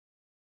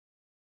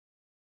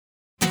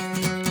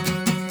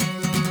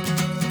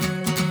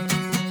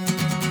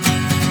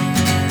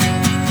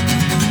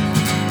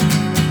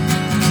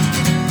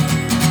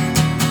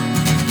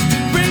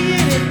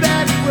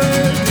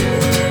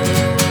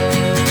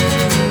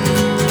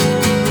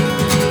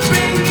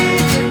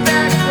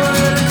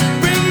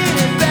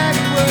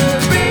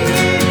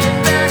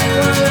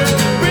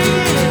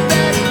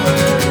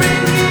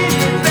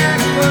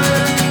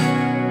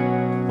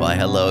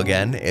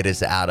it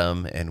is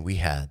Adam, and we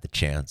had the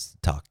chance to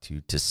talk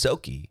to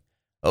Tisoki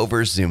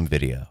over Zoom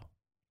video.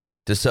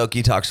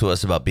 Tisoki talks to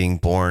us about being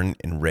born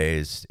and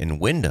raised in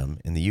Wyndham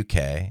in the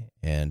UK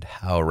and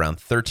how around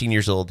 13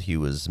 years old he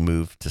was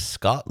moved to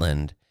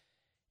Scotland,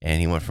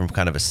 and he went from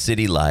kind of a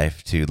city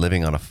life to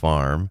living on a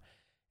farm.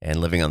 And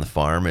living on the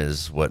farm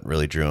is what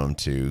really drew him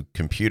to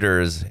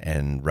computers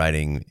and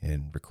writing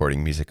and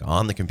recording music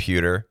on the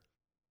computer.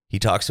 He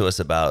talks to us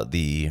about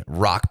the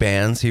rock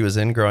bands he was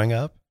in growing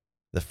up.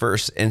 The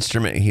first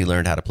instrument he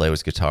learned how to play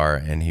was guitar,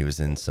 and he was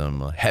in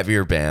some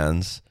heavier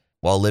bands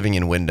while living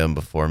in Wyndham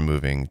before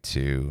moving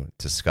to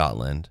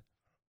Scotland.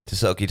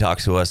 Tisoki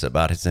talks to us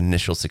about his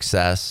initial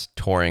success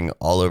touring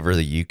all over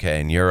the UK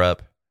and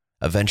Europe,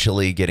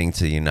 eventually getting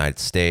to the United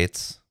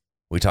States.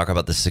 We talk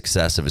about the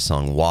success of his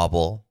song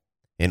Wobble,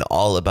 and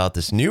all about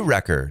this new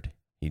record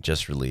he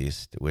just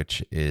released,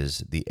 which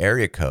is the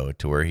area code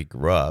to where he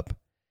grew up.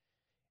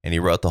 And he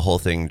wrote the whole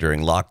thing during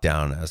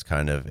lockdown as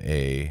kind of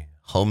a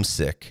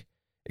homesick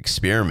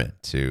experiment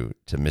to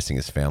missing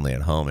his family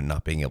at home and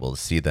not being able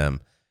to see them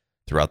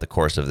throughout the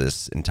course of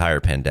this entire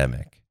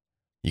pandemic.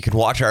 You can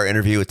watch our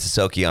interview with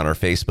Tisoki on our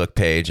Facebook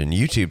page and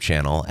YouTube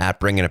channel at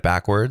Bringing It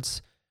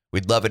Backwards.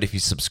 We'd love it if you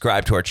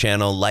subscribe to our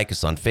channel, like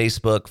us on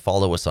Facebook,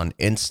 follow us on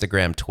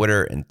Instagram,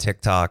 Twitter, and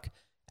TikTok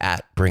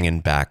at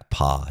Bringing Back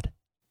Pod.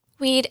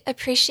 We'd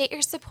appreciate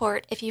your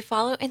support if you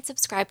follow and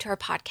subscribe to our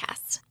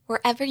podcast,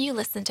 wherever you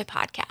listen to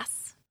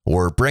podcasts.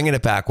 We're Bringing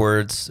It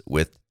Backwards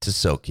with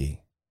Tisoki.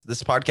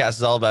 This podcast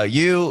is all about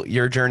you,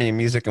 your journey in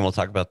music, and we'll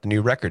talk about the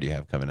new record you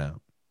have coming out.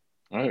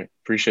 All right.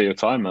 Appreciate your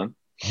time, man.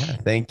 Yeah,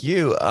 thank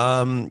you.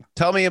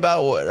 Tell me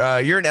about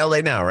what you're in LA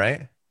now,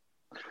 right?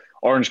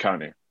 Orange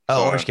County.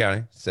 Oh, Orange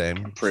County.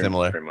 Same.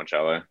 Similar. Pretty much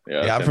LA.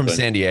 Yeah, I'm from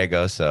San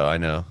Diego, so I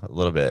know a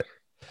little bit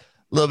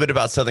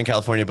about Southern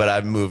California, but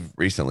I've moved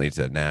recently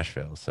to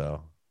Nashville,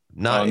 so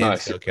not in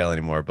SoCal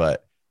anymore,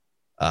 but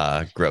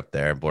grew up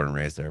there, born and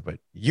raised there. But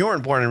you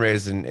weren't born and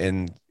raised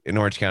in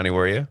Orange County,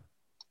 were you?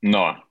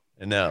 No.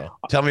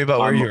 Tell me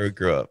about where you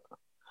grew up.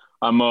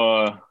 I'm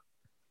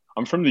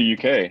from the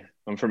UK.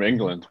 I'm from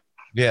England.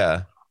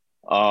 Yeah.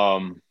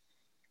 Born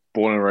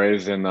and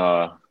raised in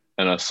a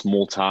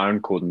small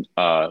town called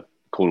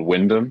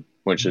Wyndham,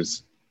 which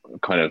is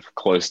kind of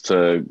close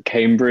to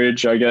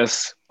Cambridge, I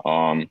guess.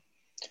 Lived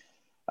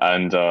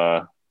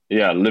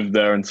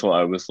there until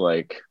I was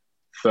like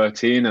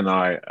 13,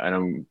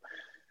 and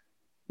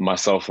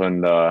myself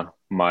and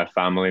my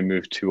family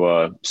moved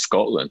to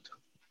Scotland.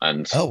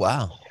 And oh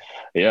wow,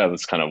 yeah,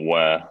 that's kind of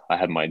where I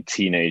had my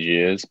teenage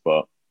years.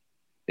 But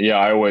yeah,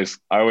 I always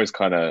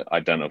kind of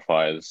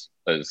identify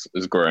as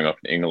growing up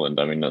in England.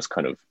 I mean, that's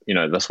kind of,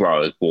 that's where I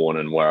was born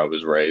and where I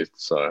was raised.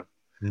 So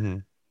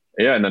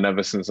yeah, and then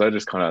ever since I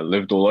just kind of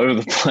lived all over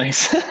the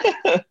place.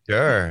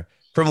 Sure.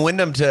 From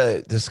Wyndham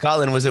to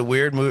Scotland, was it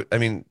weird? I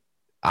mean,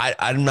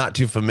 I'm not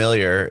too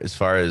familiar as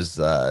far as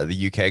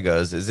the UK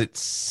goes. Is it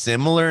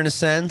similar in a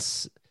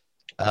sense,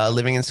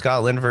 living in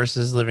Scotland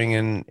versus living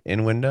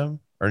in Wyndham,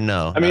 or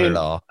no? Not at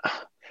all.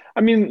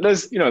 I mean,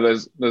 there's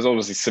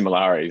obviously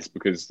similarities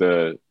because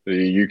the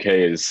UK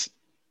is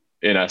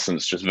in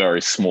essence just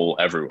very small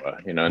everywhere.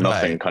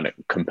 Nothing kind of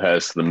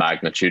compares to the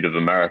magnitude of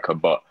America,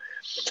 but.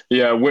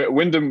 Yeah,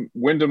 Wyndham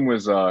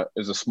is a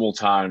small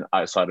town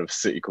outside of a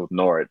city called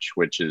Norwich,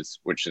 which is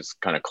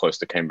kind of close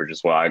to Cambridge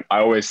as well. I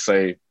always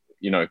say,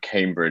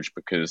 Cambridge,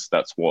 because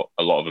that's what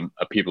a lot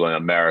of people in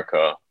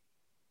America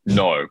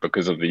know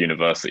because of the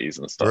universities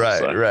and stuff.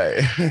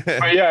 Right.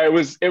 But yeah, it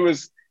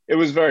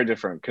was very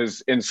different because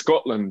in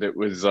Scotland it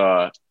was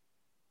I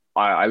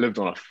lived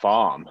on a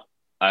farm.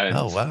 And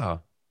oh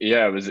wow.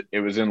 Yeah, it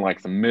was in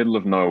like the middle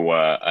of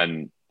nowhere,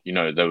 and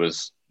there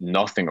was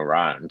nothing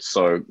around.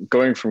 So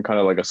going from kind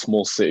of like a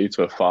small city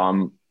to a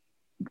farm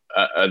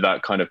at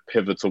that kind of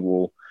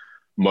pivotal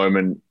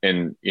moment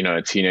in, a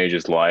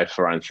teenager's life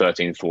around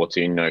 13,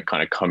 14,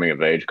 kind of coming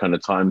of age kind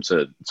of time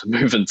to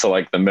move into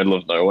like the middle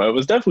of nowhere, it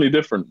was definitely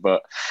different.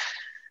 But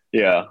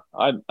yeah,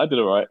 I did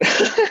it right.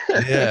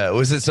 Yeah.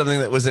 Was it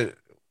something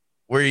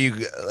where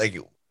you like,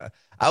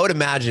 I would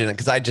imagine,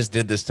 because I just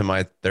did this to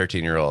my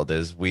 13-year-old,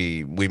 is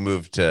we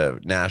moved to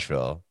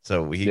Nashville.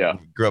 So he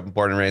grew up,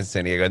 born and raised in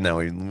San Diego, and then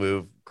we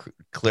moved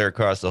clear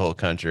across the whole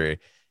country,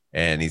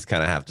 and he's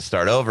kind of have to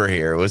start over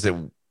here. Was it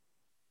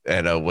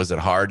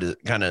hard to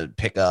kind of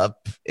pick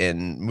up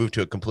and move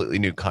to a completely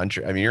new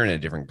country? I mean, you're in a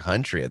different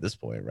country at this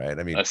point, right?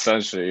 I mean,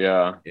 essentially,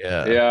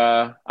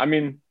 yeah. I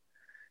mean,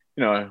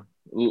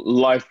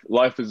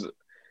 life is.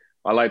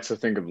 I like to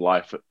think of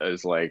life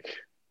as like,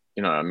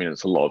 I mean,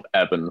 it's a lot of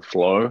ebb and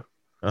flow.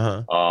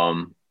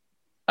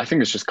 I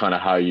think it's just kind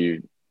of how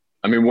you.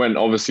 I mean,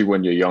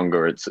 when you're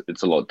younger, it's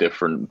a lot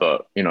different,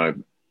 but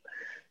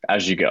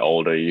as you get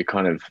older, you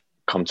kind of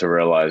come to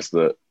realize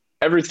that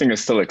everything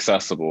is still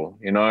accessible.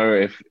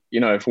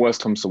 If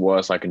worst comes to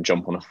worst, I can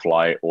jump on a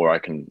flight or I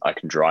can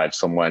drive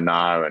somewhere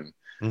now. And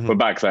but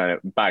back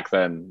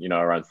then,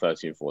 around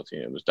 13, 14,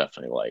 it was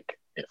definitely like,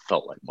 it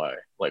felt like my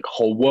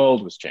whole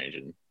world was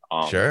changing.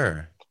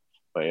 Sure.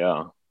 But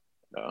yeah.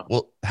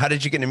 Well, how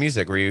did you get into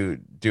music? Were you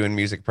doing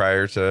music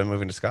prior to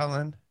moving to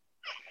Scotland?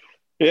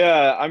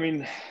 Yeah, I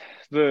mean,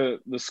 the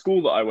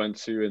school that I went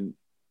to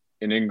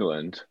in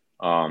England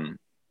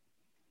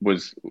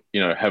was,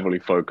 heavily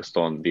focused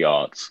on the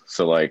arts.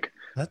 So like,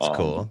 That's um,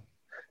 cool.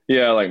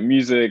 yeah, like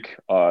music,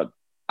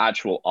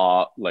 actual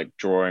art, like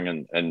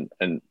drawing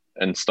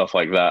and stuff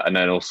like that, and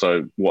then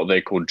also what they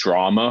call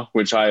drama,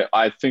 which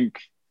I think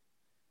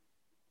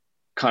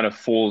kind of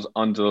falls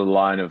under the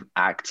line of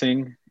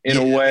acting in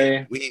a Yeah,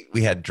 way.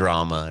 we had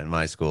drama in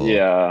my school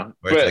Yeah,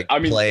 where it's but like I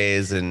mean,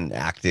 plays and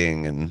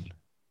acting and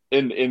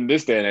in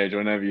this day and age,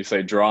 whenever you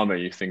say drama,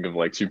 you think of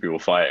like two people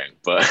fighting.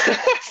 But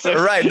so,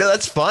 right. No,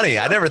 that's funny.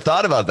 I never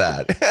thought about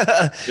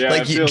that. yeah,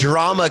 Like it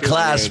drama feels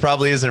class weird.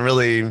 probably isn't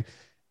really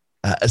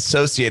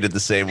associated the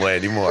same way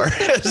anymore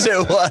as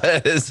it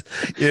was,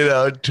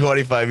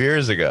 25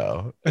 years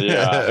ago.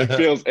 Yeah,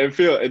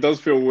 it does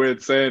feel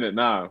weird saying it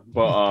now,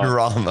 but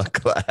Drama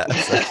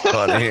class. That's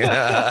funny.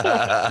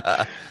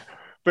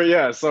 but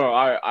yeah, so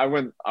I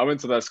went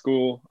to that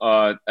school,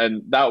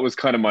 and that was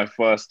kind of my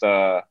first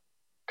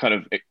kind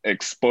of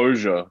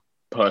exposure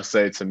per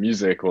se to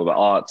music or the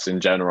arts in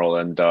general,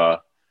 and I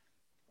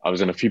was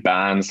in a few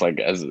bands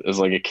like as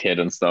like a kid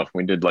and stuff.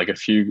 We did like a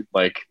few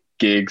like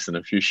gigs and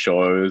a few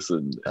shows,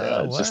 and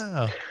Oh, it's just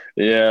wow.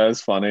 yeah,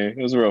 it's funny. It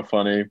was real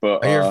funny,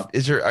 but Are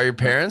your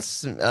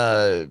parents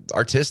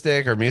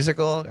artistic or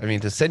musical? I mean,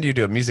 to send you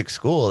to a music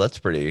school, that's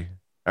pretty.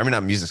 I mean,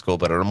 not music school,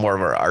 but a more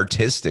of an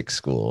artistic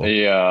school.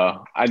 yeah,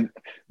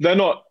 they're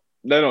not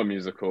they're not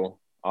musical.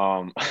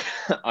 I'm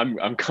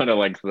kind of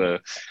like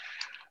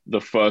the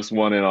first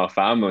one in our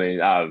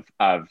family out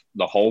of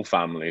the whole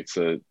family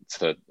to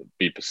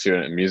be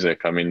pursuing in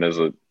music. I mean, there's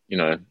a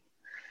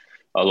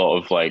lot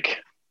of like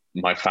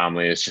my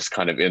family is just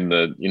kind of in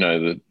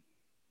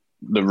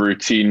the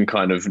routine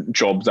kind of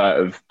jobs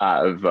out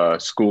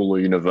of school or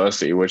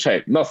university, which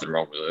hey, nothing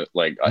wrong with it.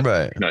 Like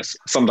Right.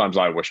 sometimes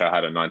I wish I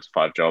had a 9 to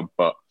 5 job,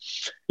 but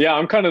yeah,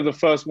 I'm kind of the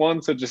first one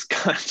to just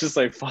kind of just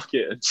say fuck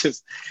it and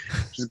just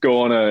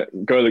go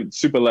like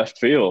super left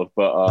field.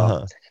 But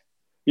Uh-huh.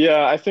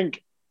 yeah, I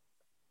think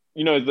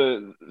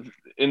the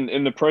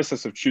in the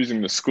process of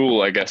choosing the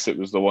school, I guess it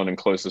was the one in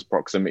closest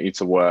proximity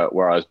to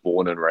where I was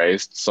born and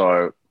raised.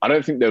 So I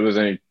don't think there was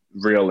any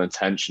real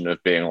intention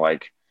of being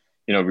like,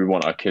 we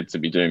want our kids to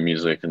be doing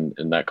music and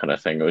that kind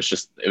of thing. It was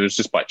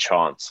just by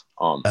chance.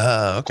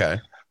 Oh, okay.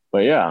 But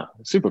yeah,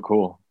 super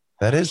cool.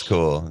 That is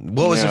cool.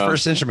 What was your Yeah.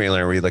 first instrument you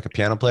learned? Were you like a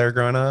piano player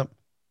growing up?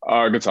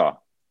 Guitar.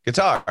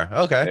 Guitar.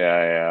 Okay.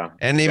 Yeah, yeah.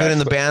 And Yeah, even in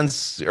the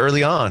bands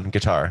early on,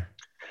 guitar.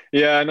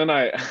 yeah, and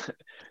then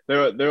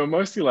they were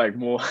mostly like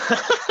more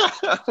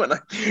when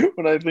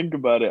I think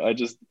about it,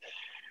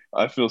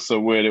 I feel so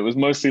weird. It was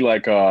mostly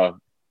like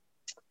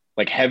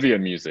heavier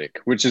music,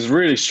 which is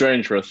really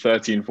strange for a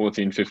 13,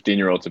 14,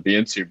 15-year-old to be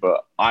into.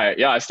 But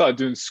I started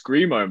doing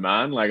screamo,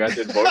 man. Like I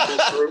did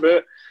vocals for a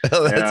bit.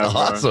 Oh, that's Yeah,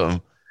 bro.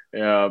 awesome.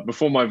 Yeah,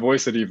 before my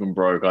voice had even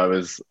broke, I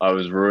was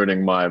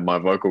ruining my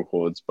vocal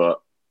cords. But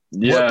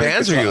What yeah,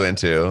 bands are you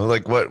into?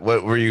 Like what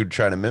were you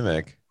trying to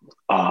mimic?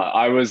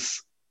 I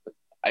was.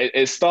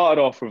 It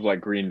started off with like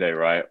Green Day,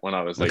 right? When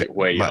I was Okay. like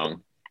way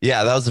young.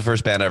 Yeah, that was the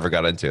first band I ever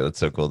got into. That's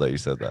so cool that you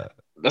said that.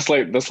 That's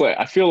like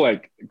I feel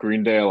like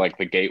Green Day are like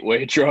the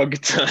gateway drug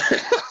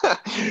to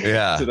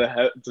Yeah. to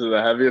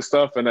the heavier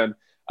stuff, and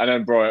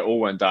then bro, it all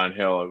went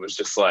downhill. It was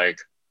just like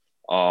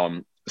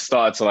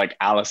started to like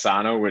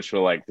Alisana, which were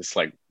like this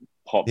like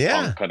pop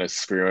Yeah. punk kind of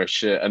screamo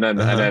shit, and then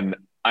Uh-huh.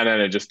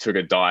 it just took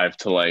a dive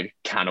to like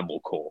Cannibal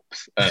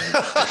Corpse and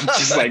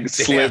just like Damn.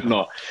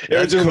 Slipknot. It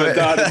That's just quite, went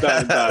down and down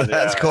and down.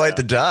 that's Yeah, quite yeah.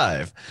 the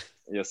dive.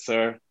 Yes,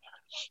 sir.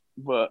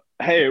 But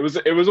hey, it was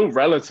all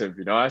relative,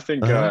 Uh-huh.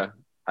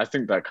 I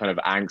think that kind of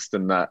angst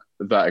and that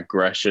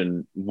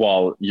aggression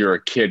while you're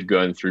a kid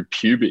going through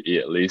puberty,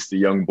 at least a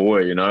young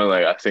boy,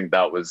 like I think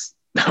that was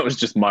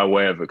just my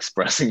way of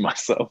expressing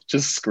myself,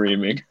 just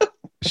screaming.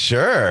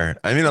 Sure.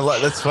 I mean,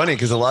 that's funny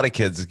because a lot of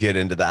kids get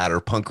into that or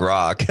punk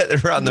rock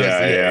around those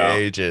Yeah, yeah.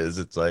 ages.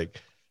 It's like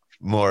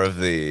more of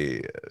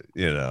the,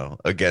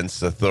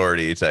 against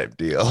authority type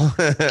deal.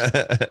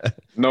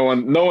 No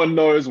one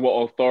knows what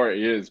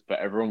authority is, but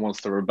everyone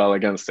wants to rebel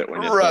against it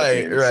when you're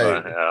Right, 13. So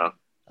right. yeah.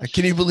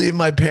 Can you believe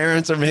my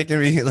parents are making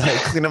me like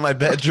clean up my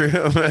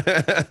bedroom?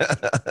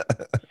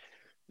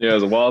 Yeah, it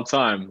was a wild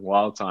time.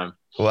 Wild time.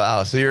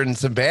 Wow. So you're in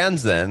some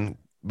bands then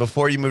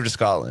before you moved to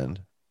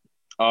Scotland.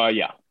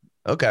 Yeah.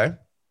 Okay.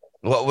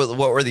 What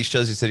were these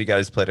shows? You said you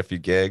guys played a few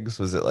gigs.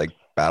 Was it like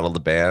Battle of the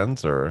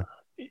Bands or?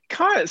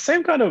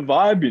 Same kind of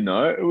vibe,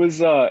 It was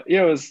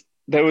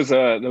there was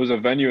a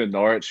venue in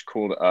Norwich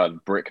called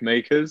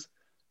Brickmakers,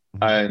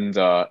 and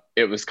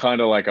it was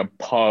kind of like a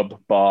pub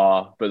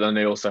bar, but then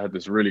they also had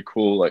this really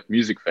cool like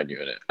music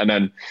venue in it, and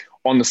then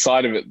on the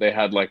side of it they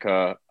had like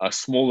a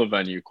smaller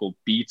venue called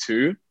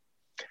B2.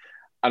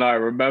 And I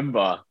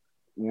remember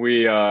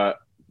we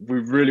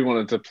really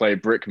wanted to play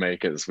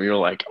Brickmakers. We were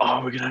like,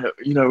 oh, we're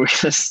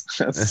gonna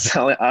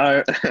sell it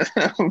out.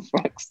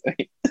 Fuck's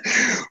sake.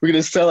 We're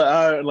gonna sell it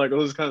out and like all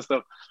this kind of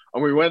stuff.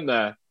 And we went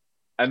there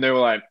and they were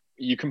like,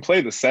 you can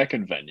play the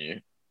second venue.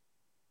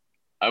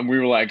 And we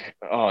were like,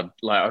 oh,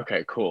 like,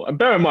 okay, cool. And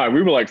bear in mind,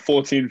 we were like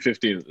 14,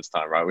 15 at this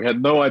time, right? We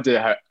had no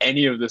idea how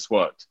any of this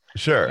worked.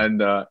 Sure.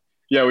 And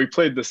yeah, we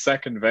played the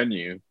second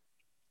venue.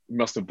 We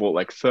must have bought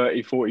like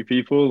 30, 40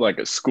 people. Like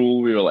at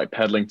school, we were like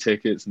peddling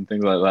tickets and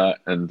things like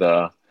that. And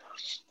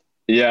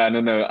yeah, and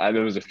then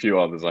there was a few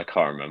others. I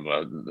can't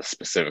remember the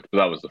specifics, but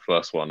that was the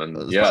first one. And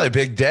It was yeah, probably a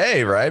big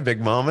day, right?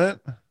 Big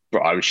moment.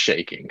 bro, I was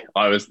shaking.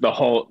 I was the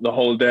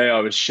whole day I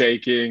was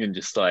shaking and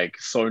just like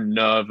so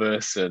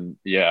nervous. And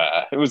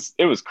yeah, it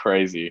was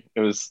crazy.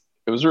 It was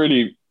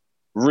really,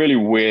 really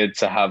weird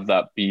to have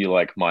that be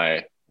like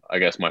I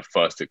guess my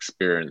first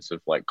experience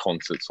of like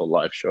concerts or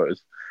live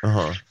shows.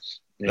 Uh-huh.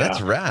 Yeah.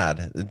 That's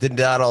rad. Did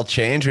that all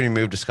change when you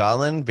moved to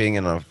Scotland, being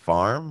in a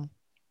farm?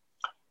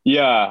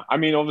 Yeah, I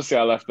mean, obviously,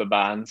 I left the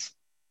bands.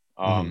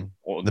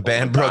 The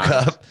band broke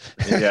up.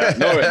 Yeah,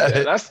 no,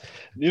 that's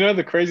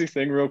the crazy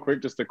thing. Real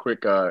quick, just a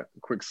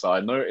quick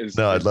side note is.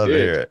 No, I'd love to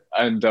hear it.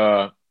 And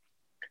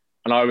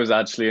I was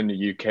actually in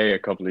the UK a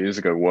couple of years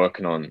ago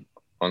working on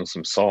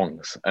some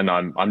songs, and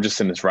I'm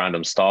just in this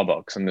random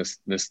Starbucks, and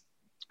this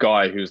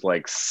guy who's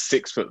like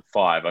 6'5".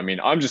 I mean,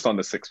 I'm just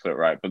under 6 foot,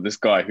 right? But this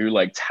guy who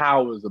like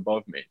towers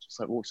above me, just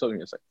like walks up to me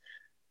and is like,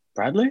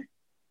 Bradley,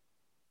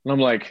 and I'm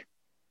like.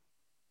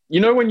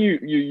 When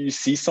you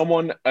see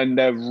someone and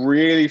they're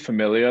really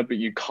familiar, but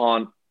you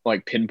can't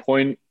like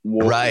pinpoint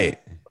where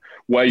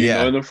you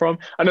know them from.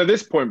 And at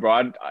this point,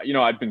 bro,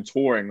 I'd been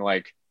touring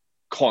like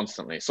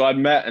constantly. So I'd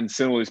met and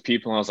seen all these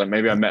people and I was like,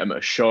 maybe I met him at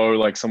a show,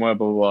 like somewhere,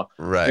 blah, blah, blah.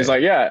 Right. He's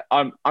like, yeah,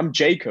 I'm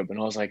Jacob. And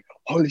I was like,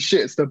 holy shit,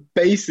 it's the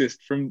bassist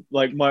from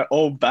like my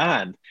old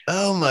band.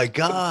 Oh my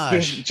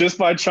gosh. Just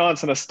by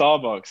chance in a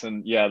Starbucks.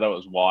 And yeah, that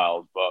was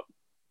wild. But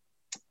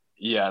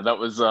yeah, that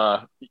was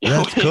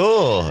that's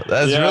cool.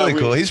 That's really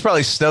cool. He's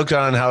probably stoked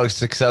on how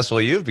successful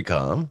you've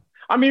become.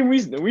 I mean,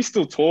 we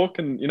still talk,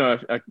 and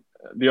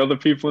the other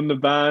people in the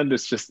band.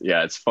 It's just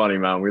it's funny,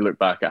 man. We look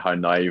back at how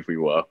naive we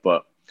were,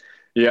 but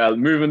yeah,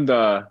 moving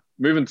to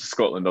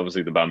Scotland,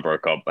 obviously the band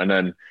broke up, and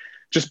then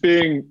just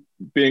being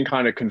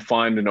kind of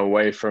confined and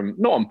away from,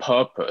 not on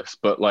purpose,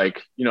 but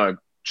like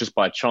just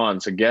by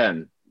chance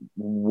again,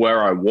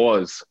 where I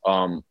was.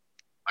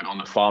 Like on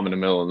the farm in the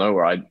middle of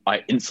nowhere,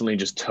 I instantly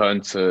just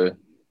turned to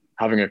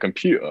having a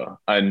computer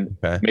and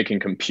making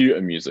computer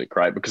music,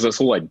 right? Because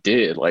that's all I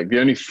did. Like the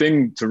only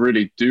thing to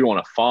really do on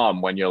a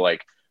farm when you're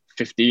like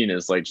 15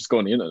 is like just go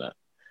on the internet.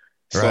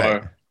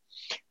 Right.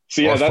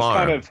 So yeah, that's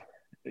kind of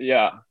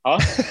Huh?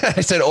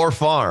 I said or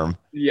farm.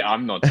 Yeah,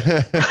 I'm not.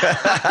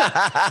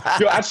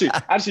 Yo,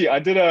 actually, I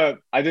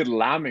did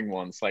lambing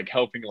once, like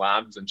helping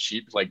lambs and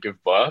sheep like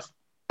give birth.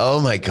 Oh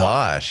my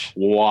gosh.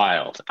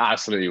 Wild.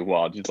 Absolutely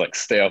wild. You'd like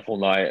stay up all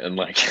night and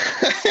like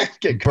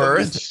get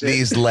birth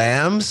these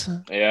lambs.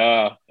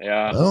 Yeah.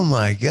 Oh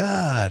my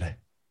God.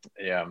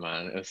 Yeah,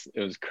 man. It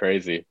was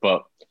crazy.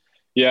 But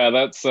yeah,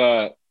 that's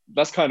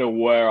kind of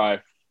where I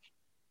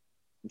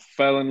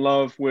fell in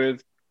love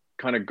with,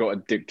 kind of got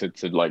addicted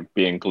to like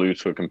being glued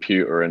to a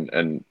computer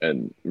and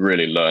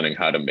really learning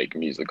how to make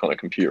music on a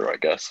computer, I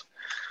guess.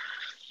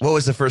 What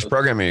was the first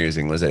program you're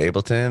using? Was it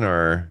Ableton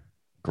or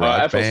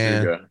GarageBand? FL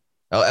Studio.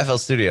 Oh, FL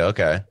Studio.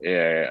 Okay.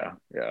 Yeah.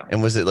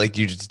 And was it like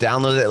you just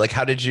downloaded it? Like,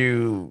 how did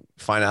you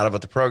find out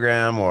about the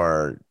program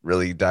or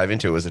really dive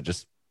into it? Was it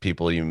just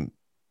people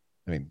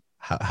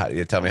how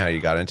you tell me how you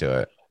got into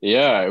it?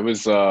 Yeah, it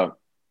was.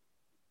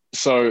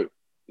 So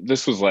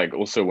this was like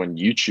also when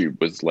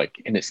YouTube was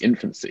like in its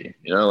infancy,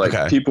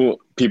 like people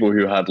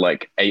who had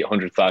like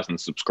 800,000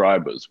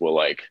 subscribers were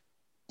like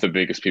the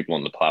biggest people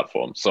on the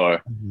platform. So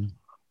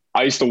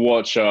I used to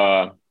watch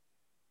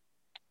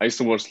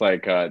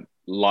like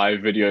live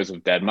videos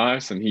of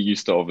Deadmau5, and he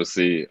used to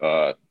obviously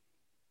I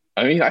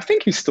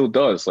think he still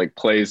does, like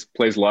plays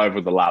live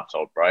with a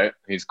laptop, right?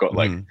 He's got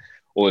like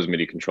all his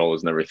MIDI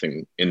controllers and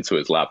everything into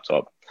his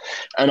laptop.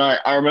 And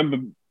I remember,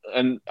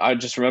 and I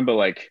just remember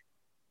like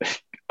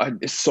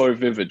it's so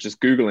vivid, just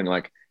Googling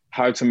like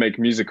how to make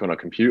music on a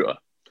computer,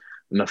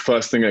 and the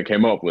first thing that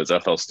came up was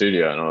FL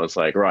Studio, and I was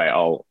like, right,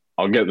 I'll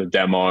get the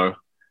demo,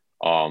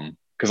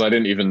 because I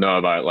didn't even know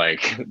about like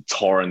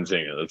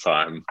torrenting at the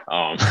time.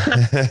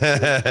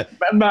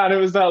 Man, it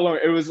was that long.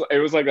 It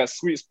was like that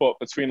sweet spot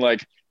between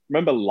like,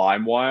 remember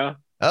LimeWire?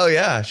 Oh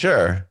yeah,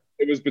 sure.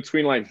 It was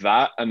between like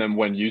that and then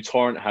when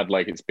uTorrent had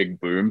like its big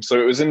boom. So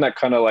it was in that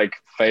kind of like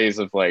phase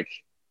of like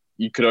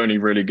you could only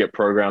really get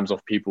programs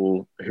off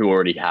people who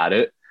already had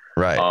it.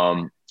 Right.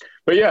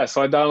 But yeah,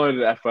 so I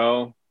downloaded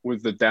FL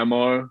with the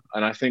demo,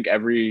 and I think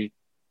every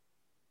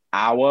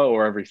hour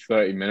or every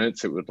 30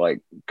 minutes it would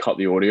like cut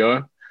the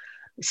audio.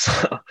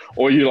 So,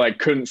 or you like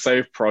couldn't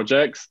save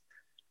projects.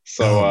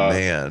 So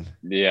man,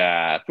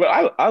 yeah,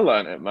 but I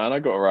learned it, man. I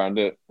got around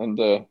it, and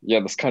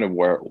yeah, that's kind of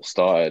where it all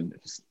started.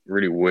 It's a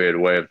really weird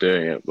way of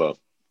doing it, but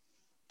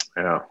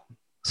yeah.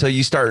 So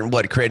you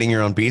started creating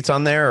your own beats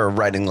on there, or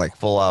writing like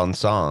full on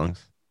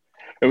songs?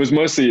 It was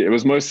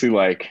mostly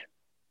like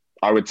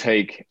I would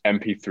take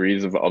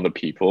MP3s of other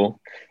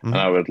people, and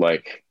I would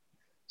like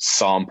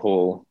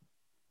sample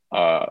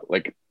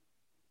like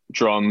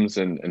drums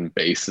and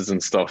basses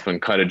and stuff,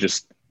 and kind of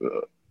just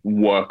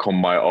work on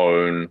my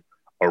own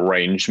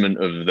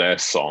arrangement of their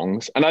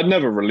songs, and I'd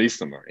never released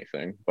them or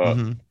anything, but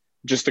Mm-hmm.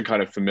 just to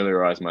kind of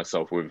familiarize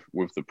myself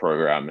with the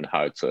program and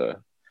how to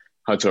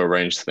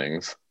arrange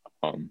things.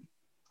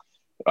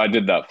 I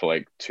did that for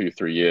like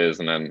 2-3 years,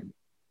 and then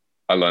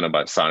I learned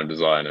about sound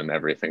design, and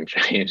everything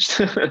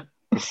changed.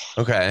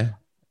 Okay.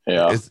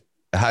 Yeah.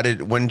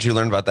 When did you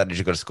learn about that? Did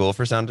you go to school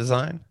for sound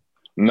design?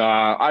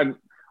 Nah,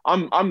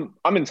 I'm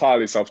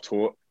entirely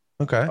self-taught.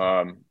 Okay.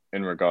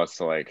 In regards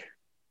to like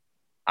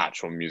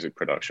actual music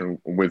production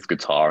with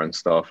guitar and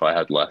stuff. I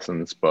had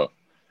lessons, but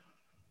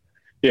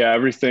yeah,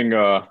 everything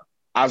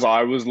as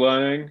I was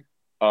learning,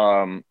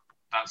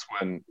 that's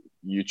when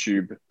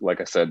YouTube,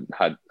 like I said,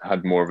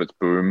 had more of its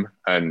boom,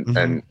 and Mm-hmm.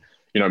 and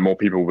you know, more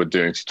people were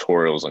doing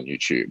tutorials on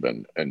YouTube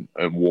and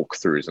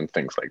walkthroughs and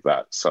things like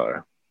that.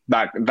 So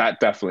that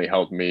definitely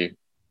helped me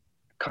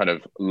kind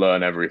of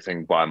learn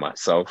everything by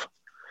myself.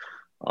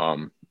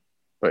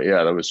 But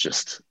yeah,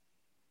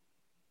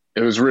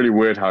 it was really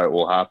weird how it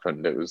all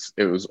happened. It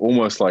was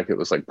almost like it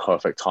was like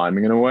perfect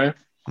timing in a way.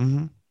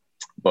 Mm-hmm.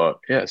 But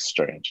yeah, it's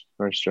strange,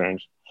 very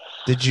strange.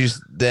 Did you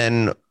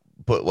then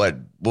put what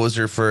was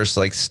your first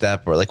like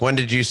step, or like when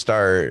did you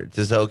start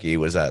Tisoki?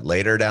 Was that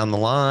later down the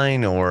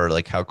line, or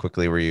like how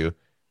quickly were you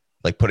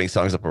like putting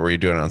songs up, or were you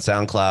doing it on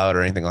SoundCloud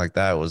or anything like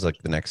that? What was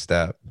like the next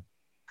step?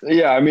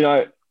 Yeah, I mean,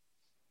 I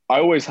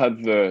always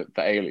had the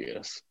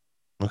alias,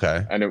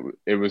 Okay. and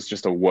it was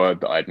just a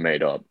word that I'd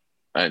made up,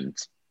 and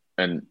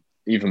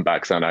even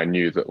back then I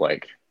knew that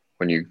like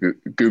when you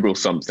Google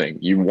something,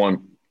 you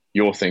want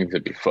your thing to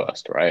be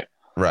first, right?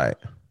 Right.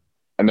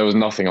 And there was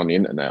nothing on the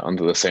internet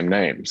under the same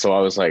name, so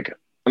I was like,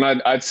 and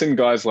I'd seen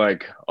guys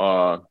like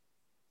Maud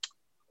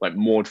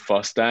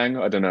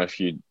Fustang. I don't know if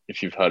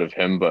you've heard of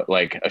him, but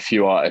like a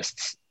few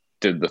artists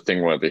did the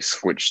thing where they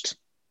switched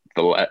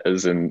the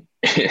letters in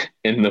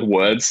in the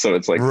words, so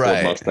it's like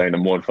right. Ford Mustang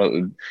and Maud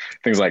Fustang,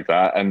 things like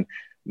that, and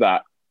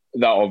that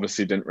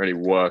obviously didn't really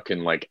work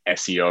in like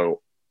SEO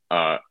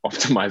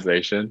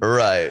optimization,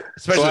 right?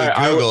 Especially so with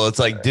Google, it's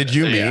like, did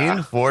you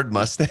mean Ford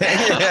Mustang?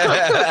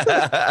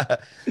 And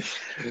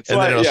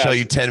then it'll show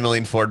you 10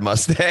 million Ford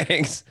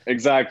Mustangs.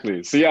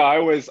 Exactly. So yeah, I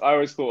always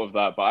thought of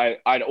that, but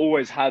I'd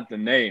always had the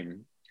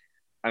name,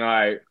 and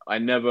I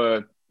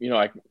never, you know,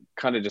 I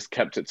kind of just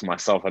kept it to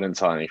myself. I didn't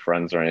tell any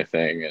friends or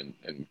anything,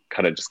 and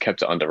kind of just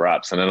kept it under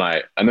wraps. And then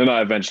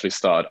I eventually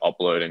started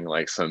uploading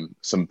like some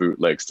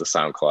bootlegs to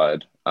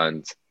SoundCloud,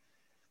 and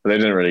they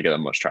didn't really get that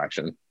much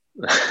traction.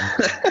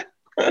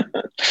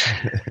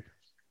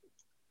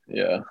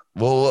 Yeah.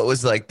 Well, what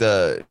was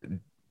the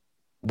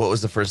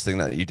first thing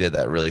that you did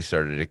that really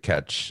started to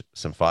catch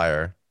some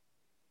fire?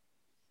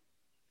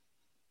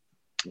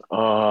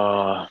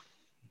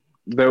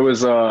 There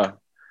was a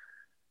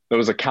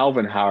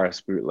Calvin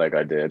Harris bootleg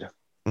I did,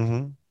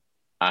 mm-hmm.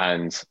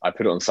 and I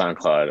put it on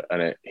SoundCloud,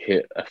 and it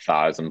hit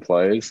 1,000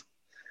 plays.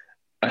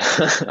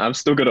 I'm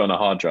still good on a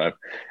hard drive,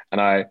 and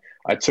I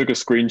took a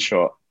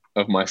screenshot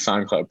of my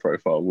SoundCloud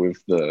profile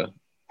with the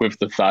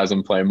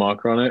 1,000 play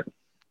marker on it,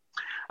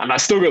 and I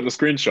still got the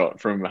screenshot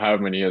from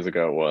however many years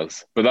ago it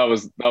was. But that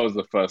was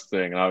the first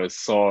thing, and I was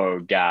so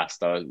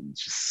gassed. I was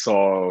just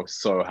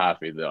so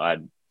happy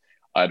that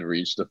I'd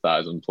reached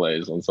 1,000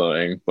 plays on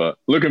something. But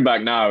looking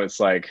back now,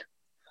 it's like,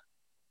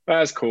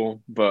 that's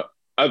cool. But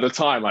at the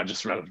time, I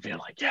just remember being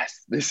like,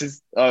 yes, this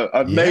is,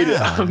 I've made it.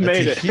 I've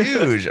made it.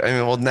 Huge. I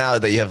mean, well, now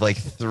that you have like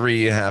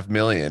 3.5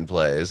 million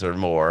plays or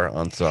more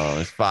on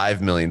songs,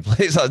 5 million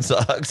plays on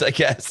songs, I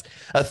guess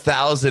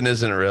 1,000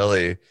 isn't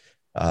really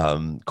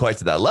quite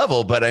to that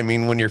level. But I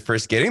mean, when you're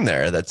first getting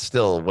there, that's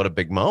still what a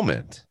big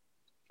moment.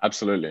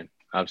 Absolutely.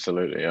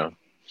 Yeah.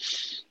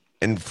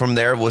 And from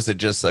there, was it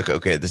just like,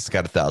 okay, this has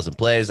got 1,000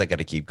 plays, I got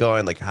to keep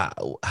going? Like,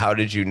 how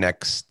did you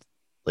next,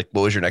 like,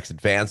 what was your next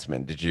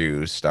advancement? Did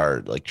you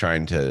start like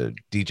trying to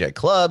DJ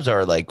clubs,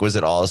 or like, was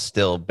it all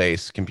still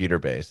computer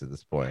based at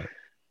this point?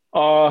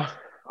 I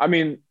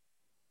mean,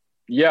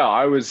 yeah,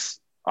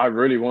 I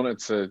really wanted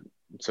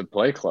to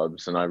play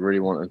clubs, and I really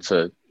wanted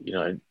to, you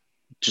know,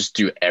 just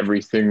do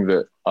everything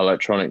that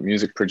electronic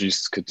music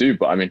producers could do.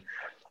 But I mean,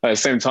 at the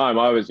same time,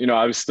 I was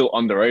still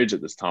underage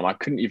at this time. I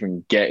couldn't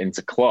even get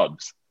into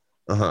clubs.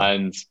 Uh-huh.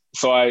 And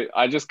so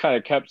I just kind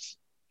of kept,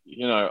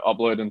 you know,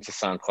 uploading to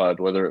SoundCloud,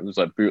 whether it was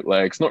like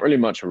bootlegs, not really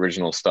much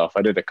original stuff.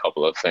 I did a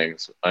couple of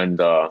things, and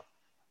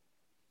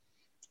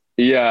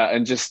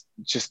and just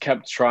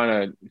kept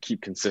trying to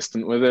keep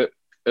consistent with it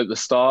at the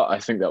start. I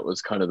think that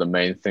was kind of the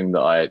main thing that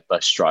I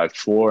strived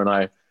for. And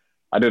I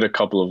did a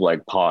couple of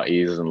like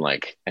parties, and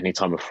like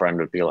anytime a friend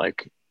would be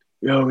like,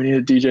 yo, we need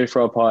a DJ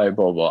for our party,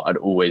 blah, blah, I'd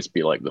always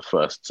be like the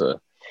first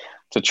to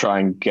try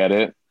and get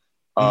it.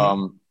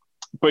 Mm-hmm.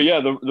 But yeah,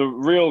 the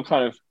real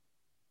kind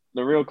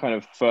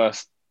of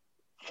first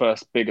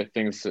bigger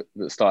things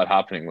that started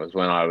happening was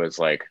when I was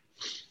like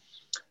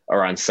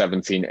around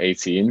 17,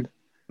 18.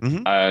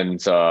 Mm-hmm. And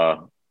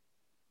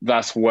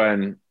that's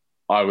when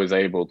I was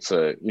able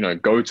to, you know,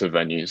 go to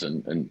venues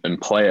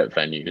and play at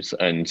venues.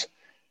 And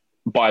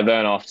by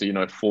then, after, you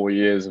know, 4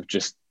 years of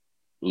just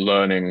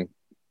learning,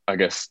 I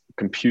guess,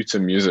 computer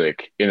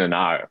music in and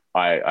out,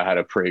 I had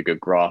a pretty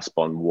good grasp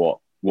on what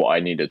what I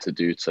needed to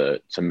do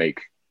to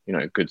make, you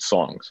know, good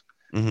songs.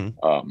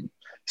 Mm-hmm.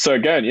 So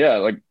again, yeah,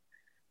 like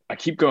I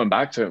keep going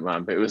back to it,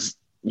 man, but it was,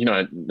 you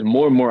know, the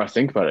more and more I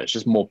think about it, it's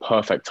just more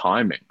perfect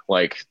timing.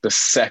 Like the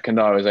second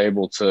I was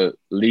able to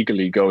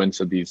legally go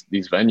into these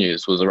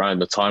venues was around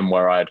the time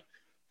where I'd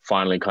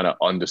finally kind of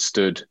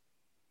understood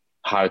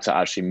how to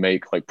actually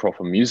make like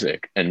proper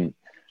music. And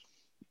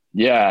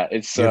yeah,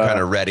 it's you're kind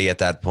of ready at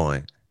that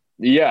point.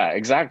 Yeah,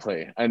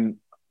 exactly. And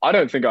I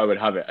don't think I would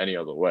have it any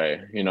other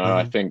way. You know,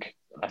 I think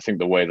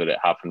the way that it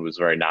happened was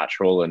very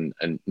natural and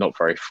not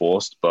very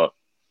forced. But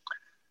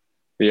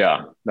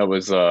yeah, that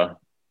was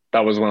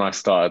when I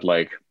started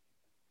like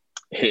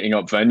hitting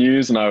up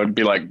venues, and I would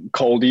be like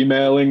cold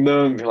emailing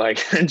them, be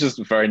like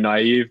just very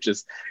naive,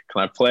 just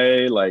can I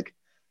play? Like,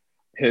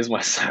 here's my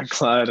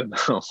SoundCloud, and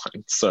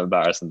it's so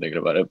embarrassing thinking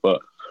about it.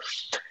 But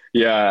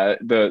yeah,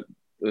 the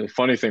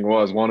funny thing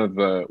was one of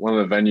the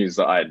venues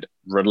that I'd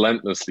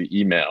relentlessly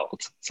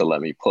emailed to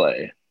let me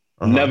play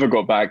never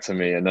got back to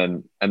me, and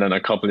then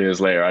a couple of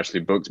years later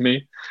actually booked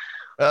me.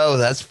 Oh,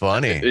 that's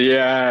funny.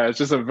 Yeah, it's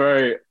just a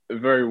very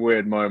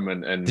weird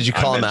moment. And did you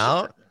call him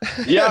out?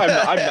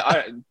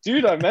 Yeah,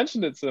 dude, I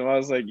mentioned it to him. I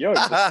was like, yo,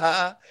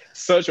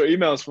 search your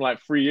emails from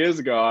like 3 years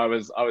ago. I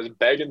was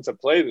begging to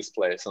play this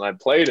place, and I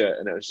played it,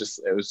 and it was just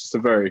a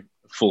very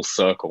full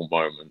circle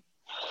moment.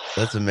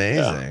 That's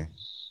amazing.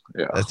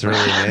 Yeah. That's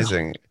really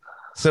amazing.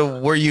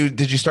 So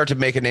did you start to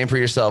make a name for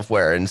yourself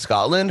where, in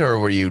Scotland, or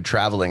were you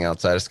traveling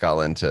outside of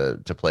Scotland to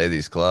play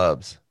these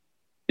clubs?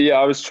 Yeah,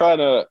 I was trying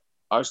to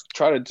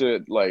do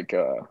it like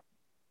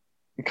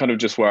kind of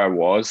just where I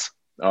was.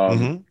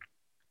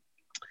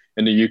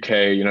 In the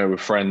UK, you know,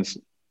 with friends,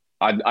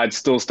 I'd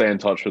still stay in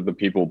touch with the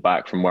people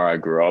back from where I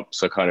grew up.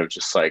 So kind of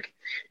just like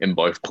in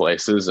both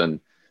places,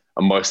 and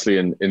I'm mostly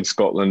in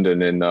Scotland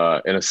and in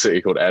a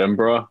city called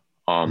Edinburgh,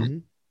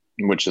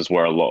 which is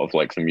where a lot of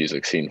like the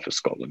music scene for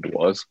Scotland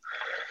was.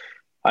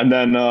 And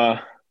then, and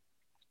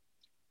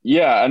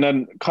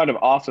then kind of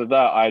after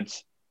that,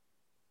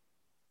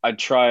 I'd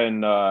try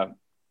and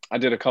I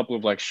did a couple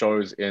of like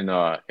shows in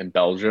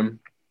Belgium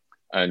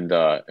and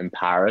in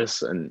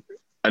Paris, and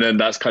then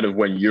that's kind of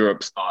when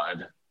Europe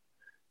started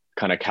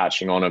kind of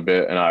catching on a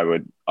bit, and I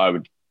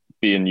would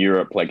be in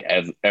Europe like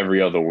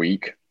every other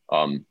week,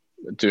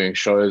 doing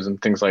shows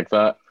and things like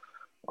that,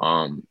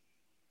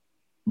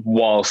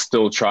 while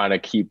still trying to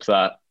keep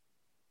that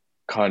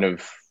kind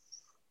of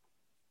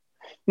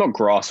not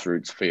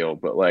grassroots feel,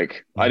 but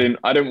like I didn't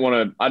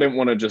want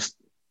to just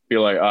be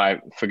like, I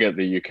forget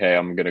the UK,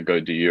 I'm gonna go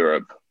do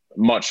Europe.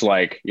 Much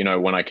like, you know,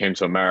 when I came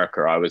to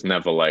America, I was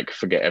never like,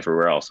 forget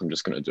everywhere else, I'm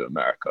just gonna do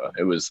America.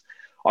 It was,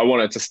 I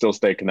wanted to still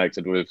stay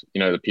connected with, you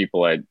know, the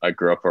people I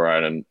grew up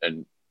around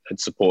and had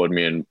supported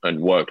me and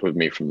worked with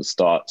me from the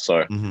start.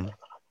 So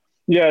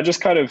yeah,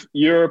 just kind of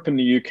Europe and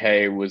the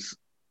UK was,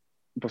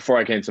 before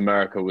I came to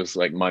America, was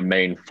like my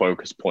main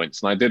focus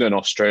points. And I did an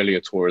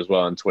Australia tour as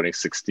well in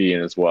 2016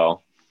 as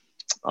well,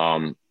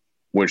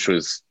 which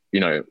was, you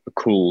know,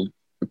 cool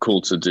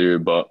to do.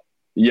 But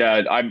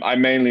yeah, I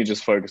mainly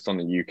just focused on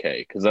the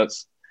UK because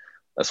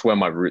that's where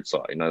my roots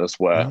are. You know, that's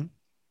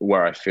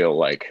where I feel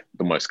like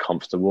the most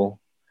comfortable.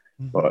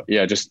 But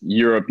yeah, just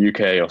Europe,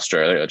 UK,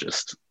 Australia,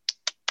 just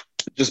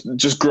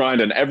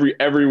grinding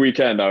every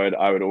weekend.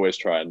 I would always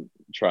try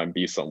and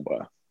be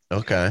somewhere.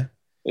 Okay.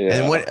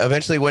 Yeah. And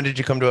when did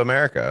you come to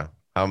America?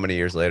 How many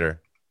years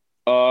later?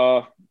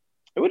 It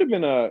would have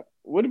been I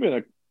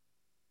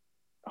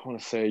want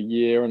to say a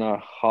year and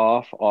a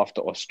half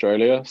after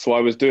Australia. So I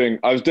was doing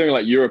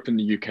like Europe and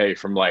the UK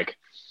from like,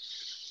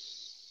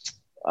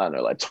 I don't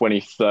know, like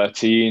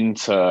 2013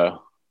 to,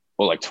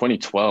 or like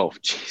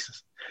 2012.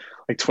 Jesus.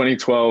 Like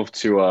 2012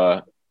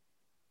 to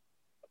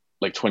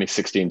like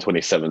 2016,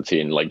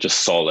 2017, like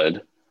just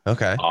solid.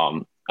 Okay.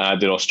 And I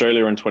did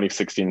Australia in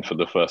 2016 for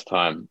the first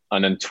time.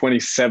 And then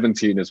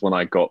 2017 is when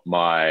I got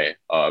my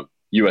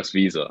US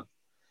visa.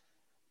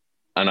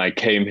 And I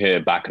came here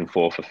back and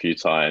forth a few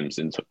times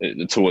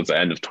towards the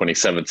end of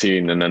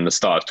 2017. And then the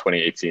start of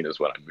 2018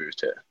 is when I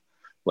moved here.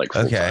 Like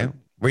full time.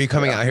 Were you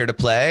coming out here to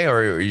play, or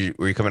were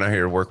you coming out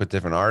here to work with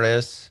different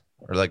artists?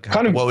 Or like,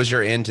 what was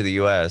your into the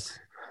US?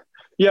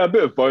 Yeah, a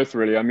bit of both,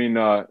 really. I mean,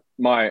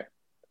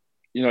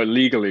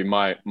 legally,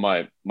 my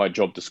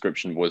job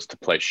description was to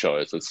play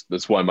shows.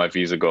 That's why my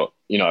visa got,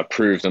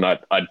 approved, and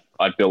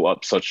I built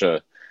up such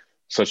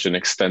an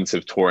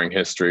extensive touring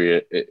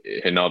history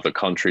in other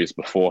countries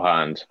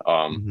beforehand,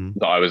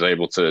 that I was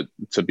able to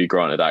be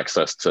granted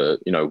access to,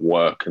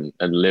 work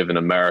and live in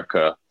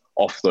America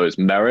off those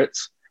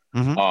merits.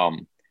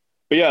 But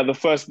yeah, the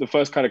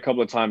first kind of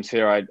couple of times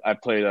here, I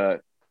played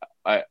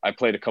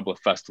a couple of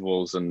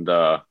festivals, and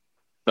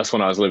that's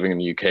when I was living in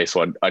the UK.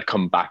 So I'd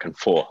come back and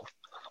forth.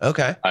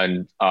 Okay.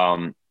 And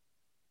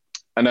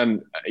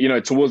then,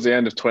 towards the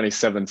end of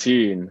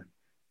 2017,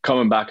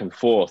 coming back and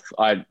forth,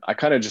 I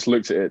kind of just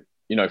looked at it,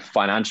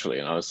 financially,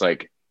 and I was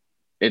like,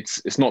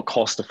 it's not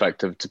cost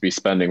effective to be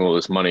spending all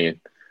this money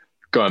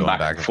going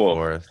back and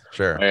forth.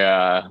 Sure.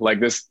 Yeah. Like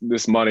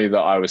this money that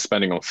I was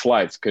spending on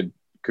flights could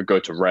go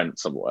to rent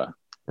somewhere.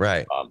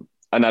 Right.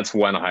 And that's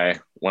when I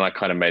when I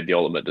kind of made the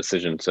ultimate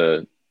decision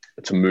to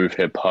move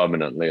here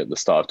permanently at the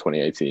start of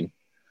 2018.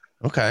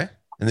 Okay.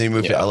 And then you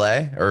moved to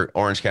LA or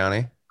Orange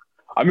County?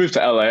 I moved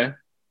to LA.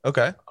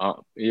 Okay.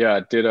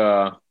 Yeah, did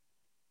a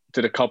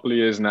couple of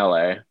years in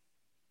LA,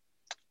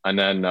 and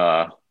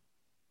then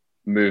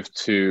moved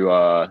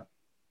to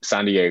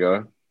San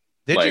Diego.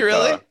 Did you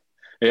really?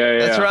 Yeah.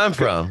 That's where I'm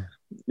from.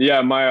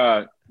 Yeah,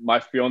 my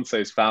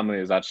fiance's family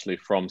is actually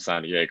from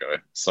San Diego.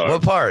 So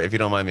what part, if you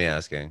don't mind me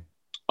asking?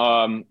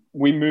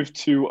 We moved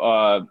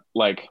to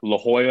like La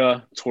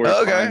Jolla, Torrey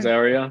Pines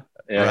area.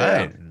 Yeah,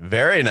 right.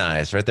 Very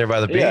nice. Right there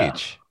by the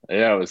beach.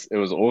 Yeah, it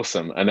was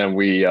awesome. And then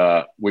we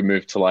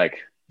moved to like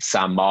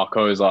San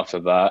Marcos after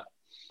that.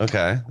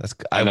 Okay.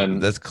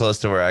 That's close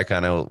to where I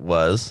kind of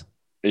was.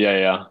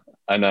 Yeah.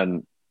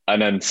 And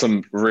then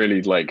some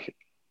really like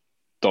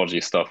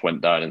dodgy stuff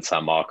went down in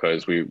San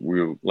Marcos. We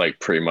were like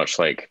pretty much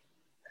like, it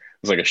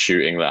was like a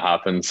shooting that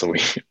happened. So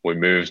we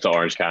moved to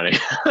Orange County.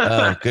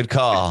 Oh, good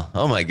call.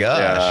 Oh my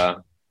gosh.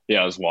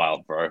 Yeah, it was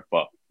wild, bro.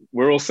 But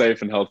we're all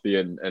safe and healthy,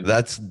 and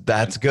that's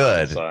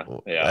good.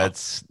 So, yeah,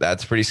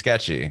 that's pretty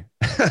sketchy.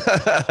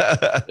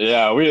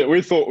 Yeah,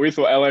 we thought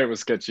LA was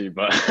sketchy,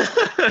 but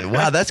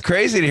wow, that's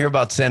crazy to hear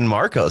about San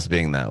Marcos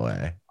being that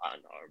way. I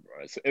know,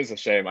 bro. It's a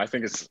shame. I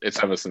think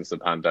it's ever since the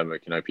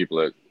pandemic. You know, people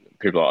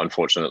are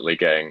unfortunately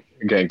getting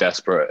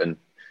desperate, and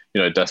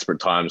you know, desperate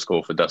times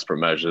call for desperate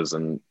measures,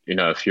 and you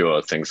know, a few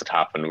other things had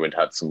happened. We'd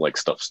had some like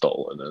stuff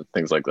stolen and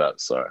things like that.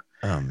 So,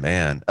 oh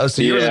man,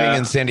 so you were living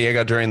in San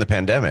Diego during the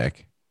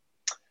pandemic?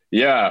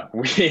 Yeah,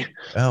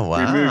 oh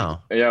wow,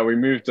 we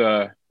moved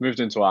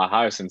into our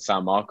house in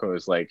San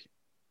Marcos like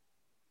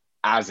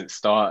as it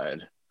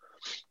started,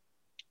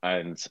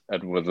 and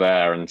were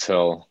there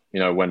until,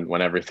 you know,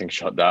 when everything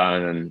shut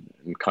down,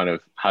 and kind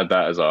of had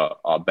that as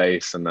our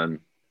base, and then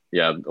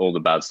all the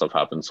bad stuff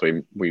happened,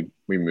 so we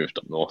moved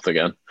up north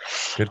again.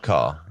 Good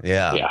call.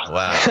 Yeah.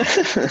 Wow.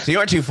 So you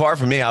aren't too far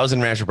from me. I was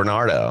in Rancho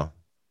Bernardo.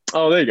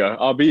 Oh, there you go.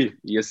 RB.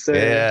 Yes,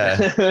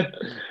 sir.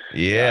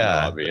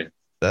 Yeah. RB.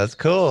 That's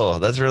cool.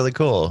 That's really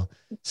cool.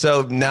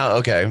 So now,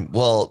 okay,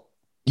 well,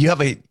 you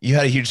had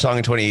a huge song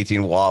in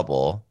 2018,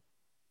 Wobble,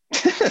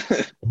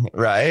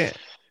 right?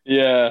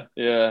 Yeah.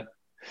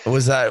 What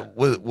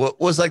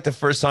was like the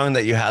first song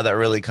that you had that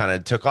really kind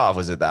of took off?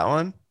 Was it that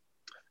one?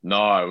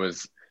 No, it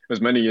was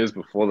many years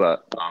before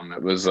that.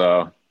 It was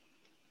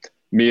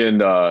me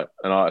and an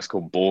artist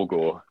called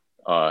Borgor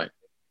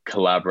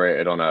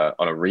collaborated on a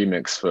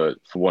remix for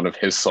one of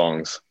his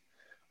songs.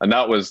 And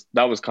that was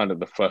kind of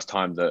the first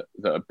time that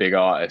a big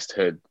artist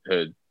had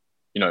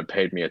you know,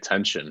 paid me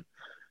attention.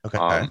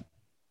 Okay.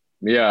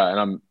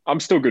 And I'm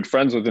still good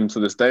friends with him to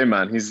this day,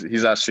 man.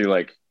 He's actually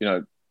like, you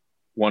know,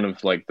 one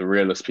of like the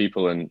realest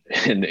people in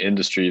the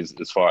industry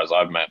as far as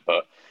I've met.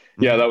 But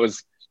yeah, that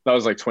was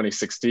like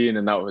 2016,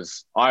 and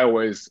I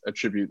always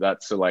attribute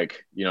that to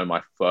like, you know,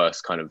 my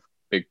first kind of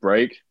big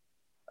break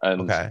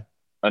and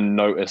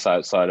notice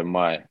outside of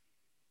my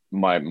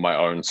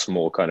own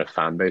small kind of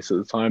fan base at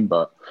the time.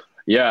 But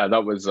yeah,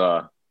 that was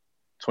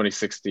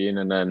 2016,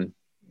 and then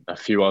a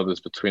few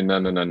others between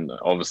then, and then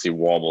obviously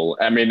Wobble.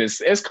 I mean,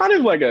 it's kind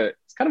of like a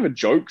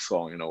joke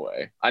song in a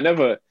way. I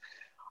never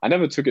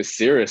took it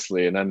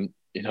seriously, and then,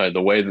 you know,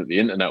 the way that the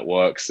internet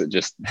works, it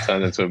just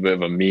turned into a bit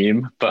of a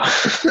meme. But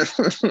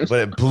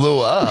it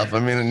blew up. I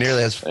mean, it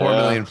nearly has 4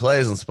 million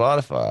plays on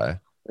Spotify.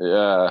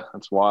 Yeah,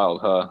 that's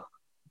wild, huh?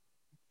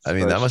 I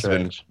mean, that must have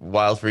been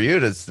wild for you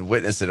to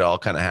witness it all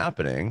kind of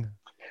happening.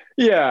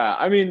 Yeah,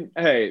 I mean,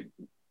 hey,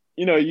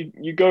 you know,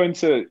 you go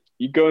into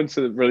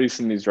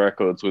releasing these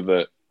records with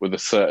a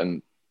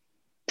certain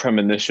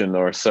premonition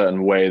or a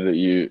certain way that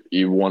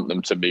you want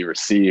them to be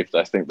received.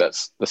 I think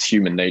that's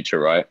human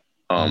nature, right?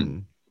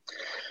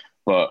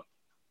 But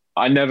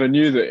I never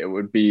knew that it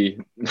would be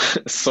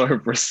so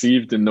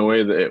received in the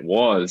way that it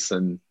was,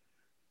 and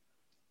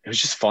it was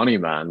just funny,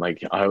 man.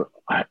 Like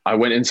I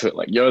went into it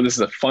like, yo, this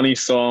is a funny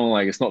song.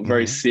 Like, it's not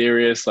very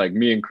serious. Like,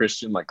 me and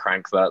Christian like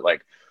crank that,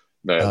 like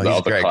the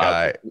other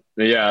guy.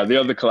 Yeah, the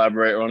other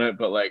collaborator on it.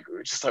 But like,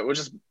 we'll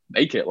just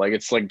make it like,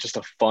 it's like just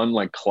a fun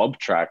like club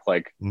track.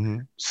 Like,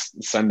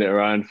 send it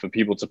around for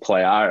people to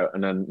play out,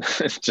 and then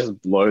it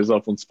just blows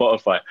up on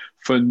Spotify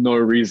for no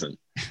reason.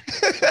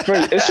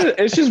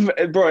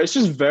 It's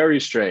just very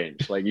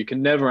strange. Like, you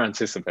can never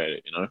anticipate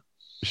it, you know?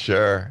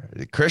 Sure.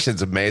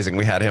 Christian's amazing.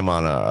 We had him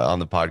on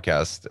the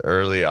podcast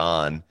early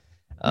on.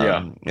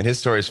 And his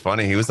story is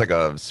funny. He was like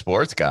a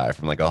sports guy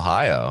from like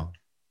Ohio.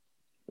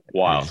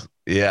 Wow.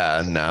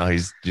 And now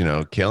he's, you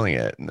know, killing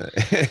it in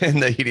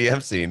the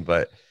EDM scene.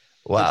 But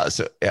wow.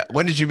 So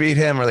when did you meet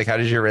him, or like, how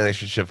did your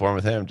relationship form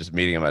with him? Just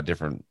meeting him at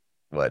different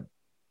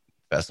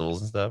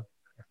festivals and stuff?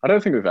 I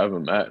don't think we've ever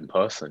met in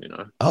person, you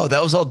know? Oh,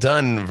 that was all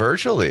done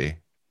virtually.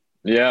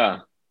 Yeah.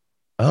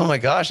 Oh my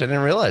gosh. I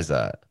didn't realize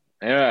that.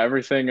 Yeah.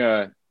 Everything,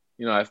 you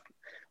know,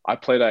 I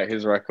played out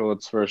his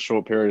records for a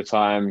short period of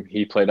time.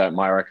 He played out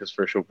my records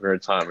for a short period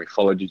of time. We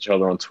followed each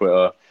other on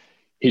Twitter.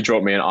 He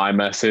dropped me an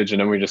iMessage, and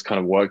then we just kind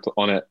of worked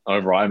on it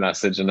over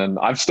iMessage. And then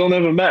I've still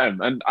never met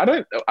him. And I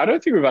don't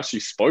think we've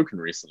actually spoken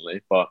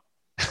recently, but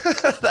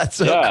That's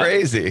so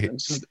crazy.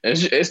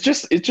 It's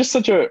just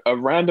such a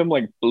random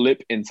like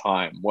blip in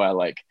time where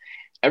like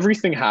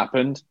everything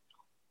happened.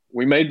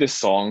 We made this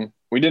song.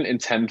 We didn't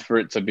intend for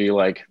it to be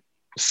like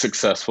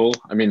successful.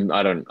 I mean,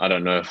 I don't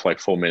know if like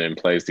 4 million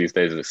plays these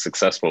days is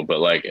successful, but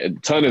like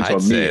it turned into a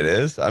meme. It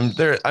is.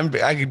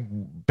 I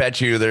could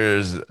bet you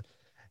there's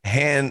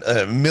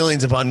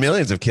millions upon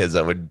millions of kids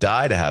that would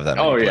die to have that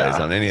many plays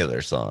on any of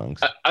their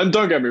songs. And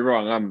don't get me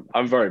wrong,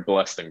 I'm very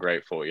blessed and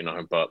grateful, you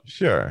know, but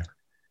sure.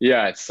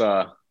 Yeah, it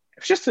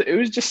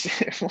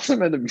wasn't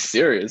meant to be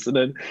serious. And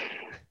then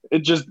it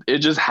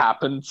just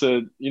happened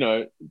to, you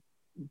know,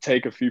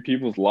 take a few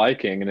people's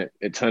liking, and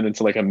it turned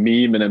into like a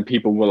meme, and then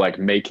people were like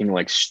making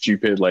like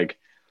stupid like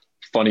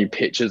funny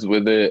pictures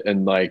with it,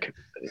 and like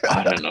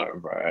I don't know,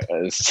 bro.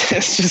 It's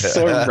just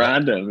so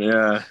random.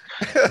 Yeah,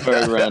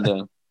 very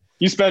random.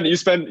 You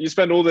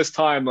spend all this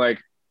time like,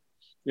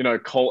 you know,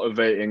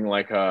 cultivating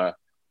like a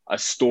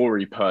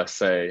story per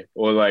se,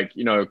 or like,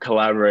 you know,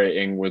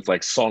 collaborating with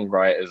like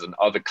songwriters and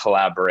other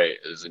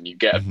collaborators, and you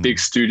get a big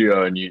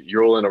studio and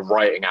you're all in a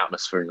writing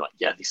atmosphere, and you're like,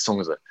 yeah, these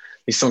songs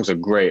are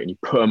great, and you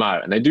put them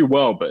out and they do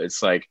well, but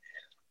it's like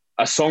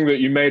a song that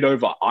you made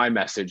over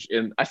iMessage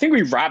I think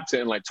we wrapped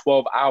it in like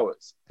 12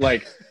 hours.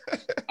 Like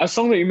a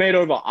song that you made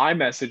over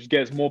iMessage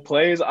gets more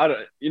plays. I don't,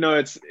 you know,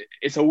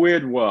 it's a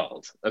weird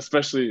world,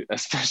 especially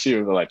with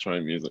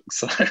electronic music.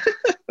 So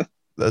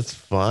that's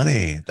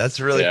funny. That's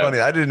really funny.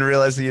 I didn't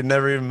realize that you'd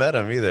never even met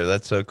him either.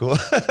 That's so cool.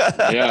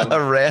 Yeah.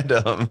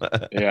 Random.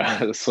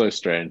 Yeah, it's so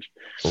strange.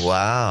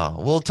 Wow.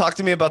 Well, talk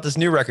to me about this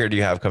new record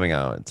you have coming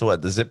out. It's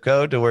what, the zip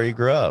code to where you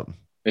grew up?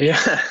 Yeah.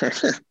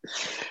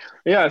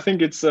 Yeah, I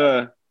think it's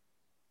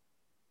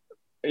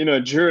you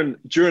know, during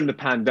the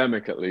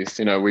pandemic at least,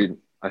 you know,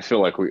 I feel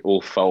like we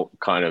all felt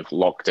kind of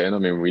locked in. I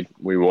mean,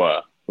 we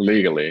were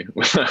legally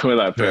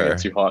without putting it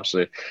too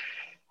harshly.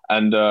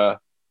 And I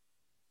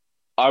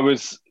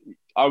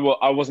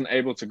wasn't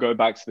able to go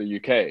back to the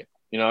UK.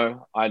 You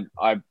know, I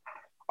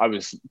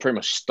was pretty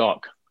much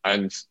stuck.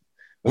 And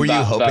were you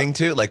hoping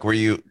to? Like, were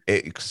you?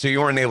 So you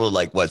weren't able to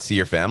like see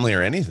your family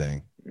or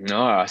anything?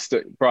 No, I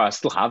still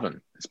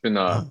haven't. It's been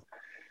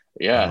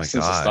since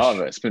the start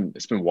of it.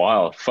 It's been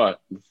wild.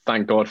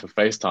 Thank God for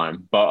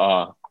FaceTime.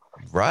 But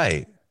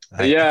right.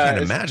 I can't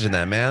imagine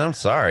that, man. I'm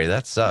sorry.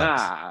 That sucks.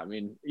 Nah, I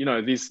mean,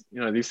 these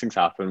things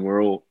happen.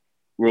 We're all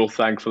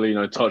thankfully,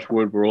 touch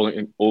wood, we're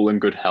all in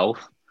good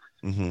health.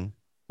 Mm-hmm.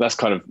 That's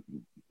kind of,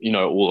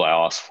 all I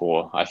ask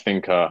for. I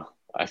think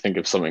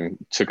if something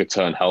took a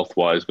turn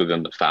health-wise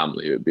within the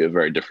family, it would be a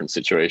very different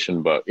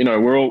situation. But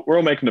we're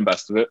all making the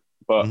best of it.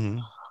 But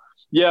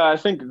yeah, I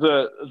think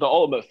the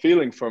ultimate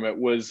feeling from it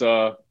was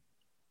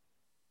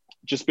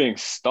just being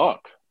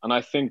stuck. And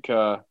I think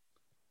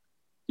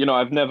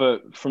I've never,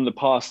 from the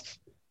past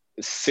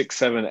 6,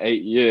 7,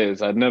 8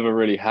 years, I'd never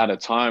really had a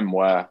time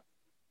where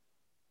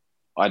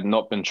I'd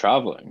not been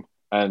traveling.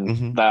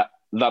 And that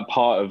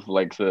part of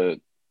like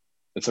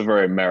it's a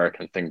very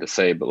American thing to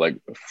say, but like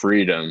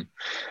freedom,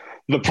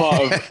 the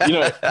part of,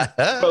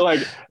 but like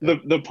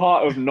the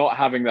part of not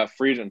having that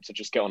freedom to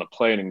just get on a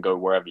plane and go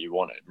wherever you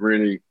wanted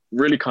really,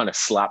 really kind of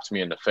slapped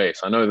me in the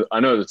face. I know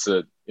that's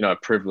a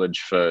privilege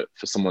for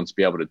someone to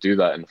be able to do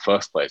that in the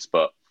first place,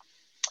 but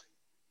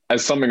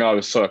as something I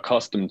was so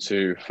accustomed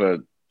to for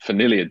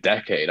nearly a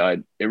decade,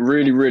 it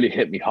really, really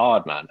hit me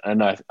hard, man.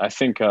 And I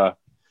think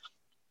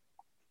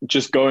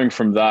just going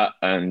from that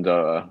and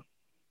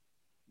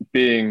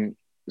being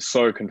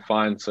so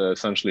confined to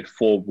essentially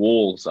 4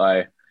 walls,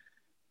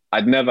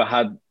 I'd never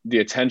had the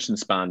attention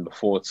span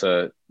before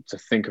to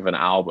think of an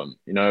album.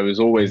 It was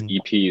always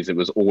EPs, it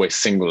was always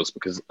singles,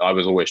 because I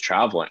was always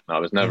traveling. I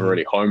was never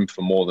really home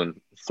for more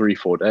than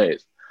 3-4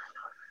 days.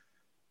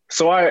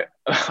 So I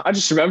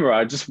just remember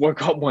I just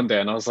woke up one day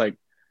and I was like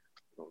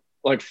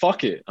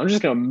fuck it, I'm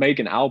just gonna make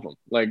an album.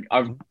 Like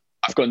I've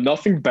got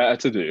nothing better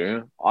to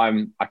do.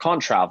 I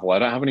can't travel. I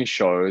don't have any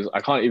shows.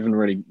 I can't even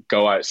really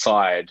go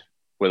outside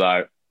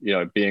without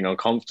being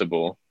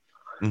uncomfortable.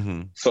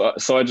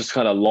 So I just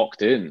kind of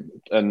locked in.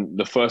 And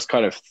the first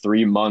kind of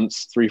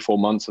 3-4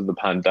 months of the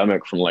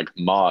pandemic, from like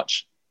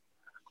March,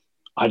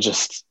 I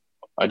just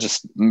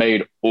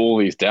made all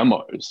these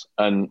demos.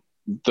 And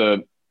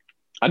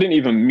I didn't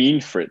even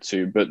mean for it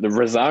to, but the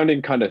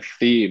resounding kind of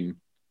theme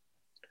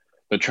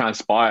that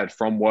transpired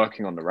from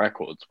working on the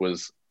records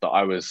was that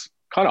I was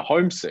kind of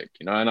homesick,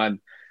 and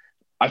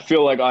I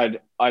feel like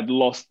I'd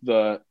lost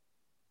the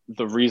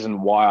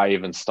reason why I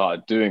even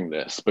started doing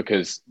this,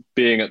 because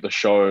being at the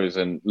shows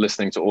and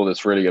listening to all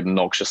this really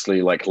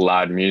obnoxiously like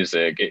loud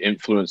music, it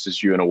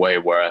influences you in a way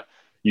where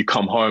you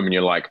come home and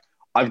you're like,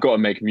 I've got to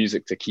make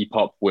music to keep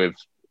up with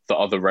the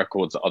other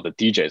records that other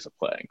DJs are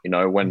playing.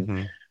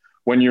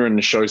 When you're in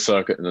the show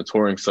circuit and the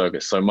touring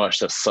circuit so much,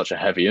 that's such a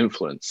heavy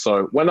influence.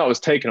 So when that was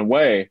taken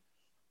away,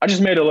 I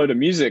just made a load of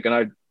music,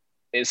 and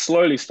it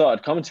slowly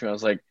started coming to me. I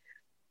was like,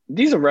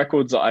 these are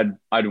records that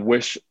I'd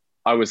wish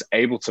I was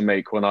able to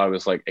make when I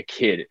was like a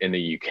kid in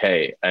the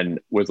UK,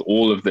 and with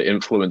all of the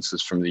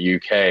influences from the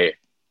UK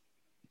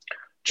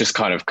just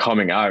kind of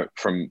coming out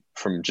from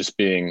just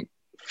being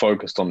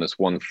focused on this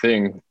one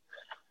thing.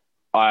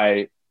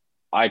 I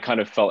kind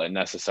of felt it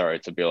necessary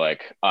to be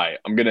like,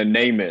 I'm gonna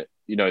name it,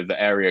 the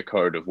area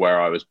code of where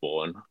I was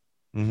born,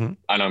 and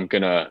I'm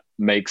gonna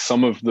make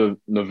some of the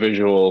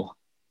visual,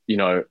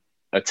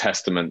 a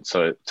testament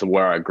to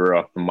where I grew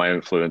up and my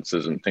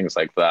influences and things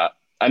like that.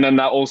 And then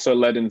that also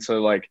led into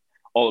like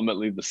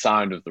ultimately the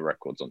sound of the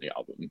records on the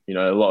album.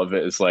 A lot of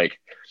it is like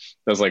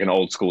there's like an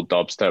old school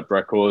dubstep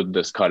record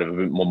that's kind of a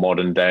bit more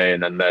modern day,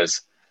 and then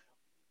there's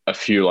a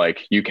few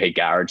like UK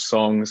garage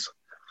songs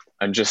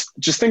and just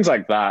things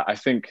like that. I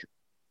think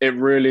it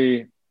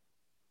really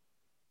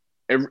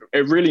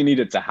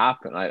needed to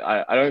happen.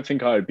 I don't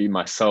think I would be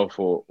myself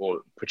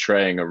or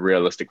portraying a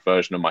realistic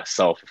version of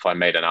myself if I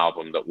made an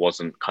album that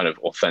wasn't kind of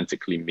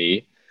authentically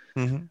me.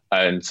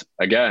 And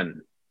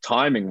again,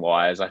 timing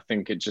wise, I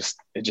think it just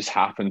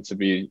happened to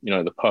be,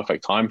 the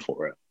perfect time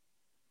for it.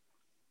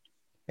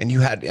 And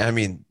you had, I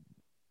mean,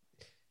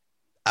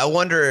 I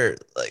wonder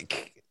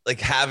like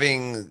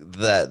having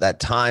that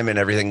time and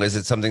everything, was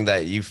it something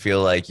that you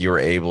feel like you were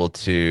able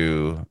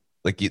to,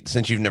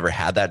 since you've never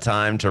had that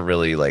time to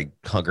really like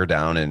hunker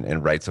down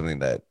and write something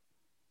that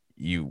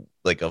you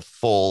like a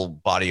full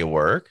body of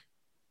work?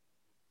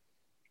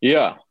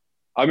 Yeah.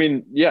 I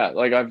mean, yeah,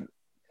 like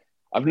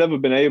I've never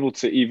been able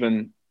to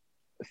even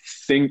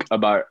think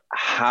about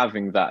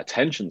having that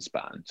attention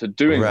span to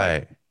doing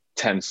like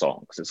 10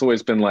 songs. It's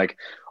always been like,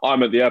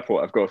 I'm at the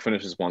airport, I've got to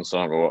finish this one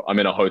song, or I'm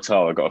in a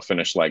hotel, I've got to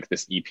finish like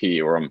this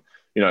EP, or I'm,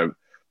 blah,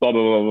 blah,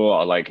 blah,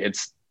 blah. Like it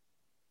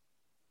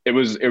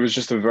was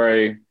just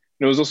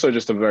it was also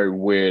just a very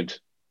weird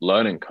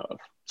learning curve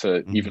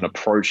to even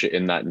approach it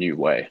in that new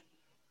way.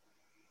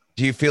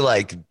 Do you feel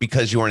like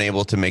because you weren't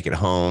able to make it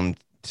home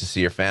to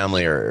see your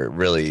family or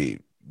really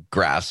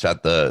grasp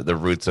at the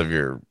roots of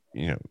your,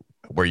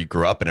 where you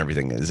grew up and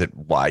everything, is it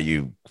why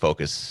you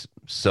focus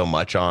so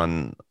much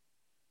on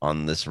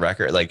this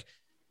record, like,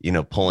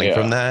 pulling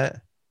from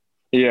that?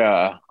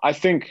 Yeah, I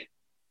think,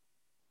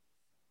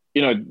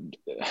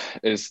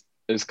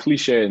 as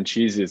cliche and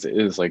cheesy as it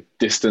is, like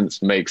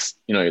distance makes,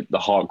 the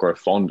heart grow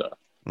fonder.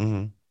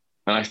 And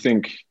I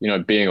think,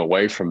 being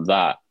away from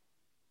that,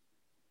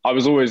 I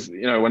was always,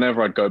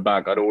 whenever I'd go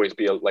back, I'd always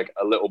be like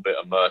a little bit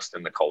immersed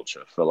in the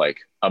culture for like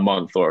a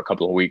month or a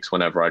couple of weeks.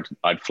 Whenever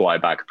I'd fly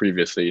back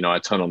previously,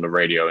 I'd turn on the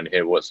radio and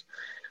hear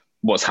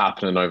what's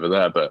happening over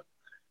there. But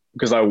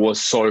because I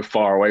was so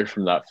far away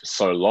from that for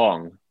so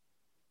long,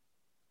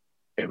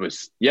 it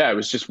was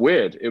just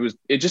weird.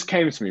 It just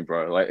came to me,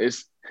 bro. Like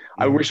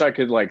I wish I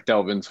could like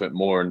delve into it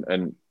more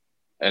and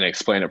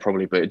explain it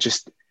properly, but it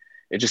just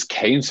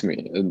came to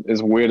me. And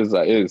as weird as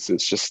that is,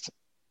 it's just,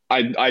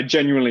 I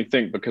genuinely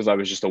think because I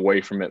was just away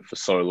from it for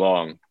so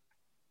long,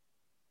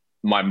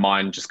 my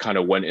mind just kind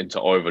of went into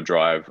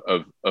overdrive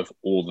of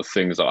all the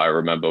things that I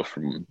remember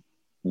from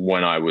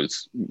when I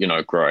was,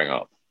 growing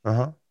up.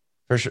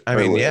 For sure. I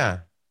mean, yeah,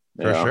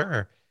 for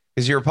sure.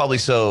 Because you were probably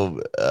so,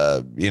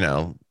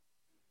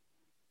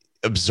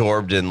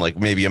 absorbed in like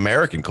maybe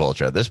American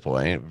culture at this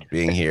point,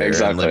 being here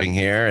and living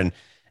here, and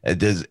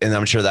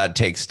I'm sure that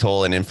takes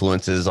toll and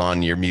influences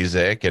on your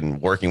music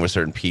and working with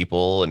certain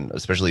people, and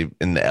especially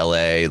in the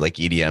LA like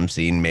EDM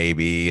scene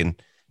maybe, and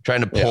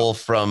trying to pull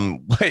from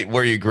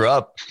where you grew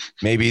up,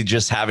 maybe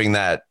just having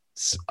that,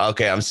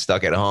 okay, I'm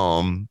stuck at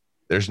home,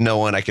 there's no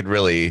one I could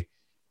really.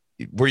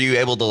 Were you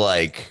able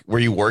to were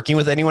you working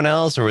with anyone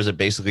else, or was it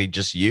basically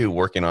just you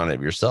working on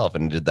it yourself?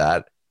 And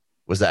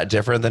was that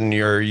different than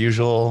your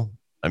usual,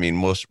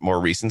 more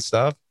recent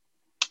stuff?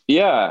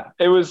 Yeah,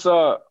 it was,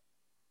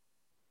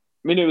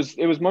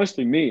 it was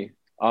mostly me.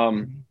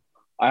 I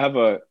have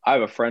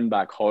a friend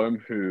back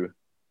home who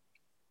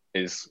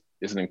is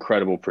an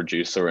incredible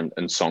producer and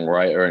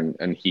songwriter,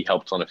 and he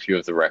helped on a few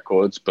of the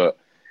records. But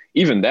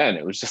even then,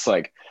 it was just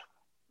like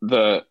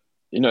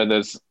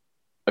there's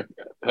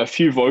a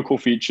few vocal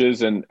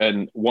features,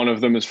 and one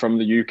of them is from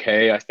the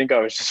UK. I think I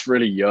was just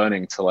really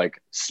yearning to like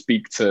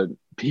speak to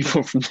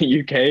people from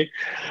the UK.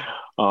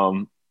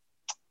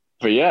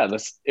 But yeah,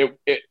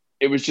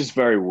 it was just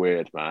very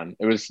weird, man.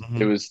 It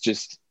was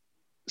just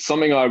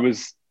something I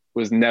was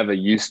never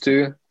used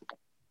to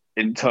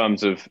in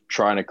terms of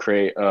trying to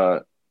create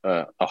a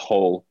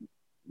whole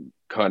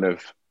kind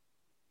of,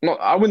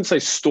 I wouldn't say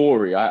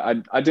story.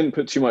 I didn't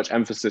put too much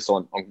emphasis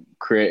on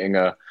creating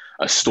a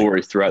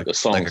story throughout the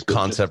songs. Like a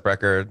concept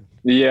record.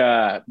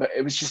 Yeah, but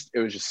it was just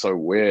so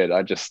weird.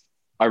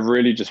 I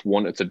really just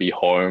wanted to be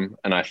home,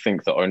 and I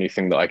think the only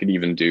thing that I could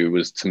even do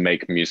was to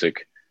make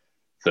music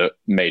that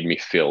made me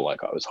feel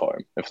like I was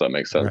home, if that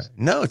makes sense. Right.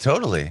 No,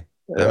 totally.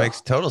 That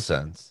makes total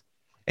sense.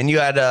 And you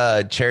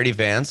had Charity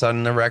Vance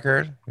on the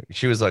record.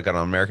 She was like on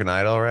American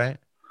Idol, right?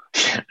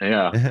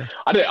 Yeah.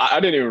 I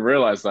didn't even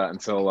realize that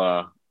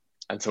until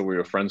we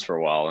were friends for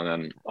a while. And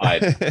then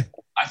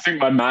I think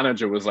my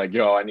manager was like,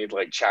 yo, I need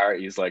like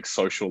Charity's like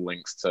social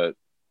links to,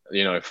 I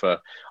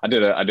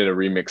did a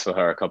remix for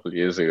her a couple of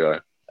years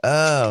ago.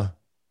 Oh.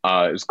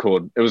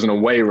 It was an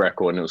Away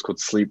record, and it was called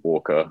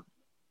Sleepwalker.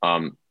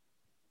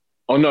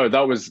 Oh no,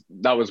 that was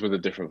with a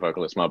different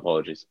vocalist. My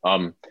apologies.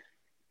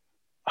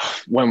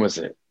 When was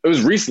it? It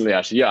was recently,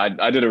 actually. Yeah,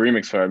 I did a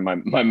remix for her,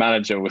 and my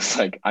manager was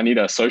like, I need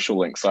a social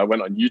link. So I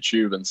went on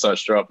YouTube and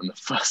searched her up, and the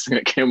first thing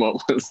that came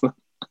up was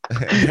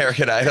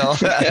American Idol.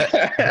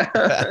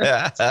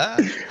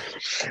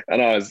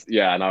 And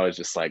I was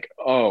just like,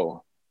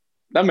 oh,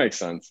 that makes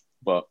sense.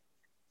 But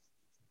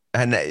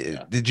and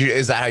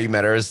is that how you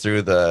met her? Is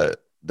through the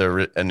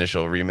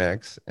initial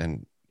remix,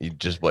 and you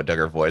just dug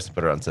her voice and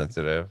put her on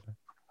Sensitive?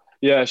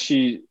 Yeah,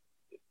 she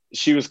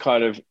was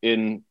kind of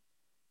in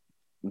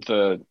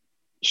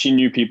she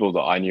knew people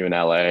that I knew in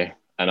LA,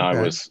 and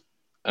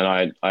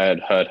I had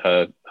heard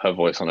her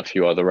voice on a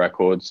few other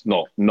records,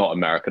 not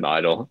American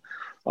Idol.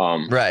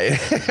 Right.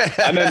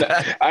 and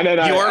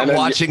then you weren't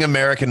watching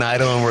American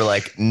Idol and we're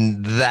like,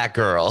 that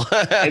girl.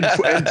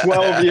 in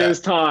 12 years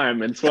time.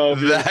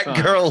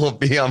 That girl will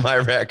be on my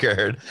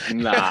record.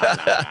 Nah.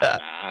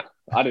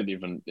 I didn't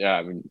even. Yeah,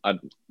 I mean,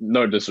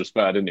 no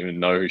disrespect, I didn't even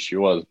know who she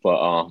was,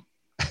 but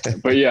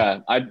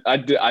yeah, I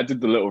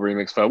did the little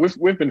remix for her.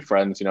 We've been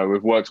friends, you know.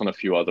 We've worked on a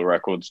few other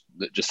records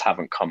that just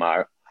haven't come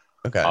out.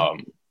 Okay.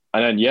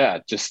 And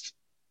then just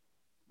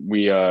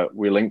we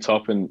linked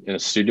up in a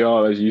studio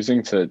I was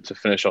using to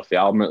finish off the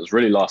album. It was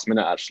really last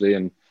minute, actually,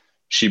 and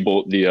she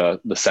bought the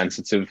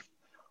Sensitive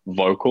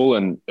vocal,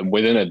 and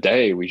within a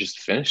day we just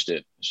finished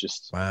it. It's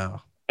just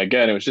wow.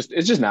 Again, it's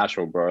just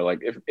natural, bro. Like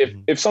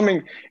if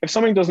something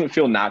doesn't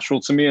feel natural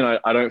to me, and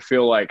I don't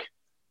feel like,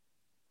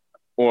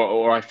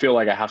 or I feel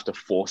like I have to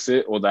force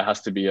it, or there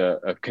has to be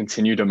a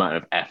continued amount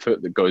of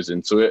effort that goes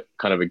into it,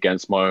 kind of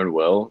against my own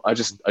will, I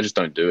just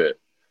don't do it.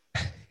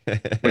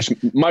 Which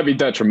might be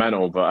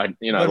detrimental, but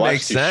it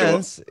makes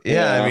sense.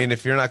 Yeah, I mean,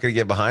 if you're not going to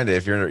get behind it,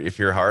 if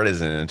your heart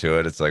isn't into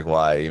it, it's like,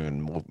 why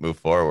even move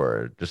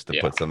forward just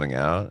to put something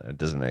out? It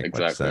doesn't make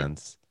much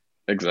sense.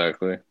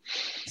 Exactly.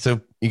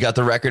 So you got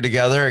the record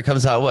together. It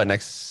comes out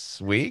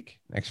next week,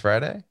 next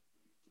Friday?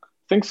 I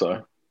think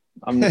so.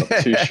 I'm not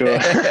too sure.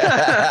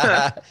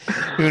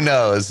 Who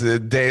knows? The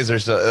days are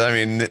so. I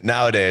mean,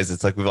 nowadays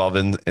it's like we've all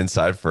been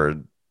inside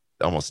for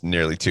almost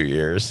nearly 2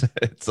 years.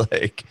 It's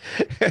like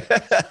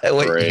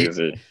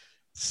crazy.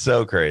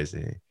 So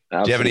crazy.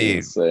 Absolutely. Do you have any?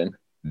 Insane.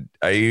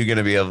 Are you going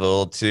to be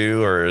able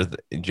to, or do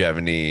you have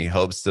any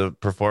hopes to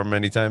perform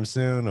anytime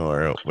soon,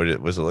 or what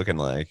was it looking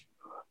like?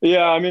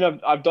 Yeah, I mean,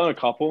 I've done a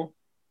couple.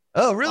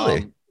 Oh,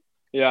 really?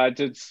 Yeah, I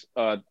did.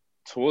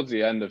 Towards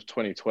the end of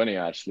 2020,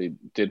 I actually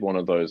did one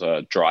of those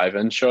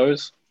drive-in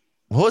shows.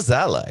 What was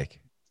that like?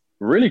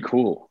 Really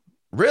cool.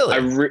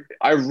 Really?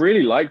 I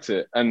really liked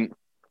it. And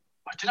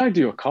did I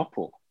do a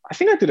couple? I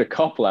think I did a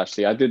couple,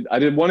 actually. I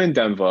did one in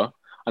Denver,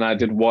 and I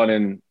did one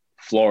in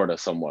Florida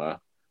somewhere.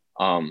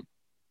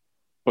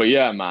 But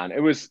yeah, man, it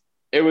was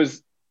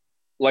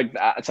like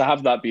to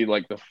have that be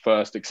like the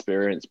first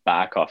experience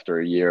back after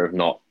a year of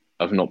not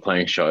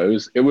playing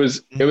shows. It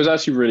was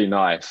actually really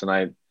nice.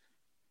 And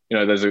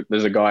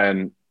there's a guy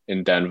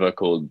in Denver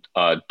called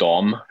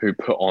Dom who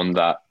put on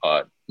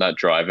that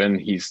drive-in.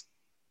 He's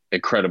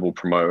incredible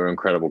promoter,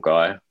 incredible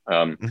guy.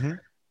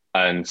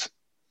 And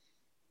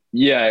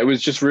yeah, it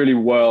was just really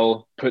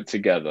well put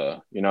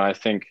together. I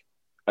think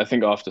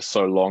after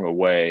so long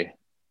away,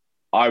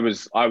 I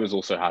was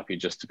also happy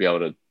just to be able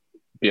to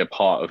be a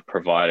part of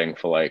providing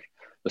for like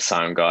the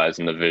sound guys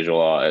and the visual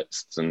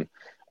artists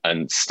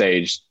and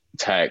stage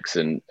techs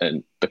and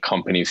the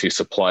companies who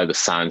supply the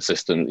sound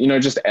system.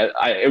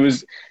 It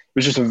was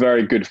just a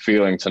very good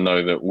feeling to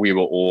know that we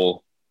were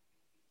all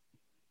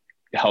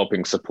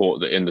helping support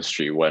the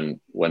industry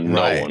when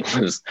right.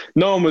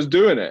 no one was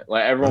doing it.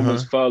 Like everyone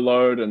was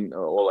furloughed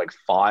or like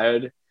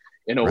fired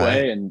in a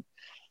way. And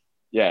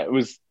yeah, it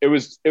was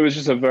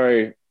just a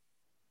very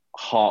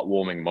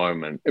heartwarming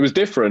moment. It was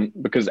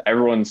different because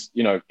everyone's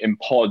in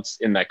pods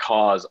in their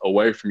cars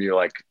away from you,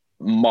 like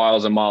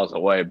miles and miles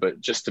away,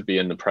 but just to be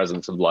in the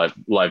presence of live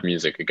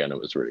music again, it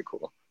was really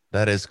cool.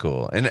 That is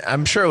cool. And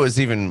I'm sure it was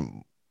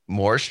even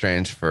more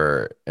strange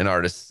for an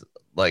artist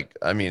like,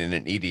 I mean, in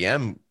an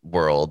EDM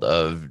world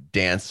of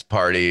dance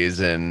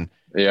parties and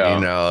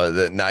now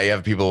you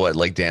have people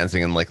like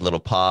dancing in like little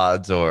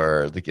pods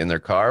or like in their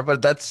car,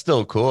 but that's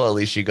still cool. At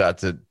least you got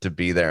to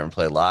be there and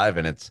play live,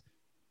 and it's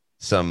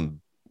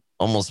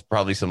almost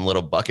probably some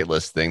little bucket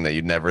list thing that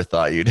you never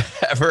thought you'd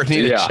ever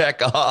need to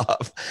check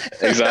off.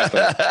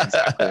 Exactly.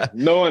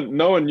 No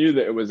one knew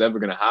that it was ever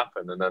going to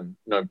happen. And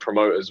then,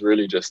 promoters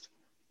really just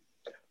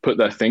put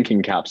their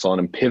thinking caps on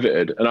and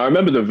pivoted. And I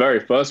remember the very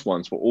first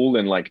ones were all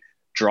in like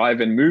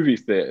drive-in movie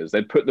theaters.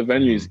 They'd put the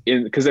venues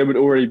in because there would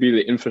already be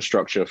the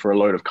infrastructure for a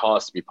load of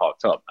cars to be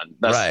parked up. And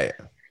that's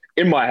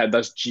in my head,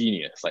 that's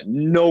genius. Like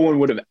no one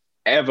would have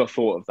ever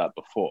thought of that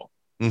before.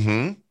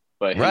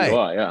 But here you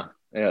are.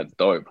 Yeah.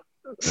 Dope.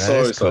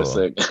 So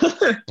sick.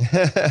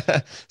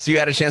 So you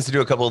had a chance to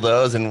do a couple of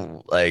those,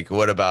 and like,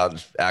 what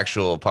about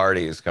actual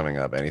parties coming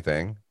up?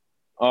 Anything?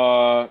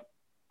 I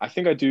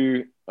think I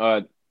do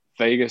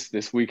Vegas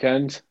this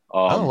weekend.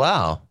 Oh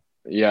wow!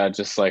 Yeah,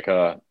 just like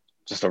a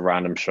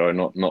random show,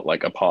 not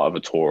like a part of a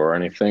tour or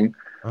anything.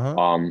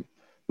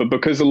 But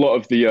because a lot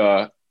of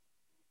the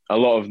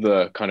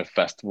kind of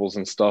festivals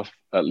and stuff,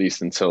 at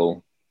least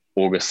until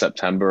August,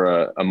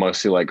 September are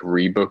mostly like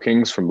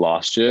rebookings from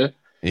last year.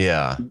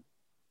 Yeah.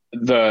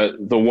 The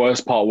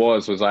worst part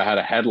was I had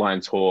a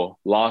headline tour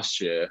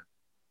last year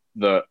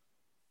that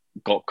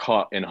got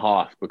cut in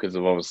half because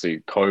of obviously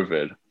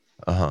COVID.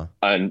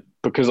 And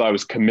because I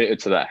was committed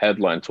to that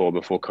headline tour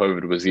before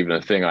COVID was even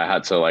a thing, I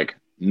had to like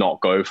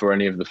not go for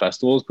any of the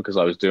festivals because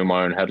I was doing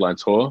my own headline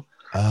tour.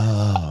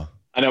 And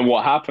then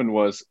what happened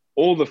was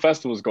all the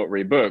festivals got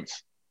rebooked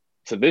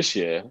to this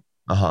year.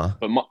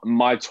 But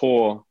my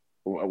tour,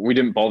 we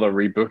didn't bother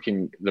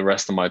rebooking the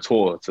rest of my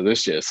tour to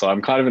this year. So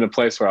I'm kind of in a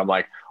place where I'm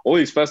like, all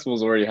these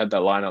festivals already had their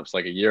lineups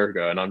like a year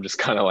ago, and I'm just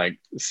kind of like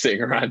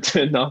sitting around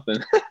doing nothing.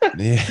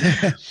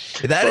 Yeah,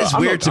 that is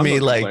weird to me.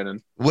 Like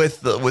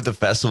with the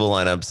festival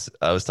lineups,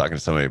 I was talking to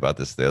somebody about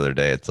this the other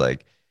day. It's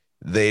like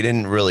they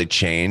didn't really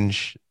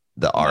change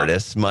the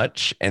artists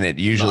much, and it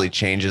usually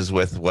changes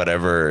with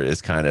whatever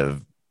is kind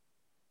of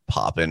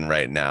popping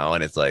right now.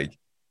 And it's like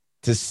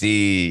to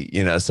see,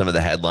 you know, some of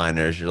the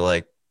headliners, you're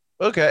like,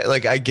 okay,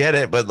 like I get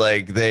it, but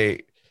like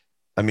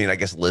I mean, I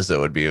guess Lizzo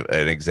would be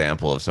an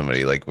example of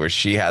somebody like where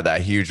she had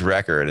that huge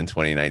record in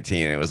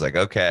 2019. It was like,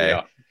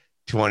 okay,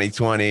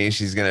 2020,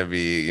 she's going to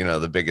be, you know,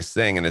 the biggest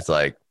thing. And it's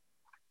like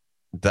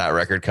that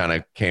record kind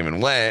of came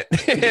and went.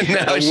 And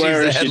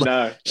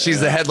now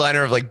she's the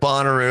headliner of like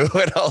Bonnaroo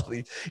and all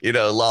the, you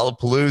know,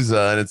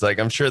 Lollapalooza. And it's like,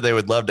 I'm sure they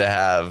would love to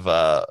have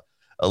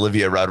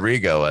Olivia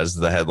Rodrigo as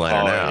the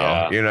headliner now.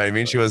 Yeah. You know what I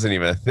mean? She wasn't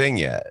even a thing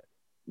yet.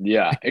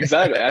 Yeah,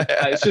 exactly.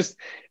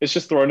 It's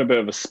just throwing a bit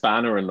of a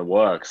spanner in the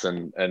works,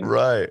 and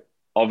right.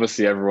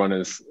 Obviously, everyone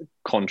is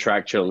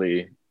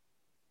contractually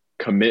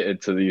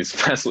committed to these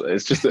festivals.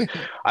 It's just,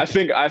 I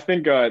think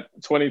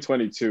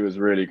 2022 is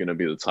really going to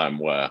be the time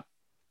where,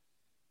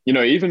 you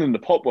know, even in the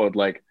pop world,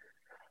 like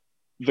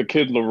the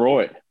Kid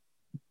Leroy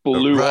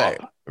blew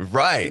up.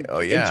 Right. Oh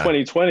yeah. In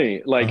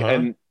 2020, like,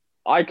 and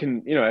I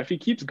can, you know, if he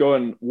keeps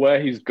going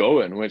where he's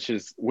going, which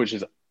is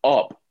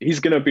up,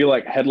 he's gonna be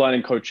like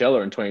headlining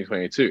Coachella in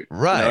 2022,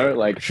 right? You know?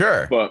 Like,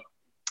 sure, but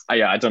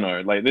yeah, I don't know.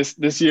 Like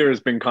this year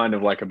has been kind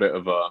of like a bit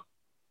of a,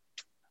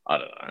 I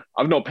don't know.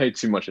 I've not paid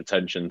too much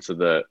attention to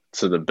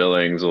the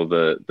billings or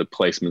the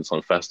placements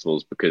on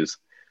festivals because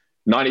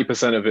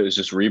 90% of it is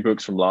just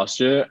rebooks from last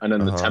year, and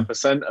then the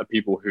 10% are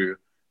people who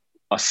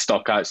are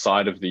stuck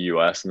outside of the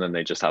US, and then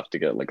they just have to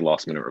get like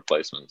last minute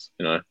replacements,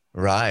 you know?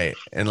 Right.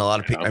 And a lot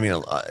of people, I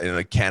mean,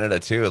 in Canada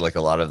too, like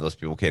a lot of those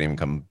people can't even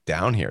come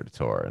down here to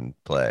tour and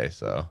play.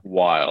 So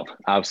wild,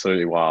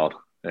 absolutely wild.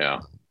 Yeah.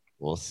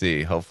 We'll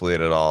see. Hopefully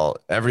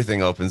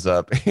everything opens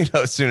up, you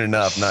know, soon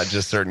enough, not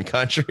just certain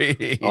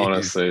countries.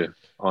 Honestly.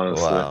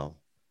 Wow.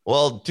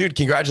 Well, dude,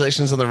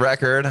 congratulations on the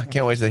record. I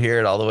can't wait to hear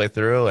it all the way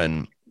through.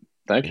 And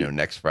thank you. You know,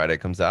 next Friday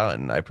comes out,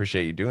 and I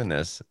appreciate you doing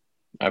this.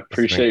 I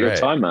appreciate your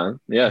time, man.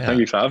 Yeah, thank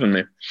you for having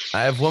me.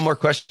 I have one more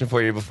question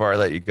for you before I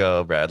let you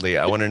go, Bradley.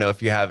 I want to know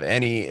if you have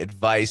any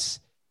advice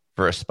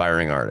for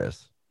aspiring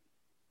artists.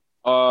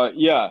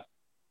 Yeah.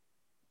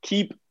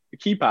 Keep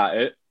at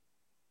it.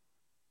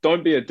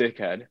 Don't be a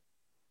dickhead.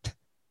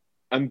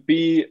 And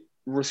be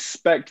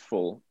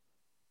respectful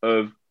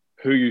of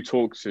who you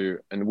talk to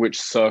and which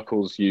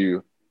circles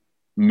you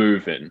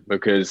move in.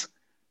 Because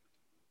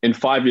in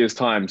 5 years'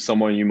 time,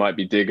 someone you might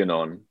be digging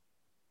on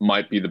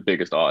might be the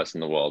biggest artist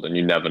in the world, and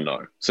you never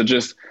know. So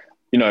just,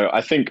 you know, I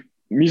think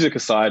music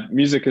aside,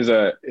 music is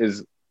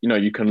you know,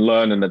 you can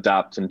learn and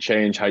adapt and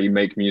change how you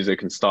make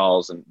music and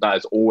styles, and that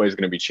is always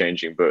going to be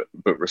changing. But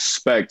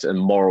respect and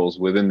morals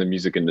within the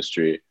music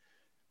industry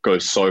go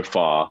so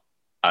far.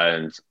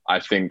 And I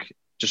think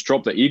just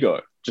drop the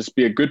ego, just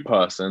be a good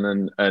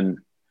person and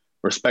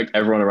respect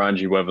everyone around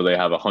you, whether they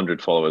have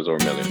 100 followers or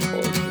 1 million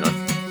followers. You know,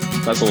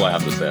 that's all I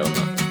have to say on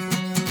that.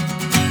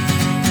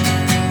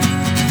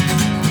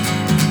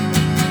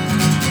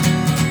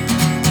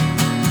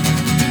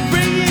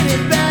 Bringing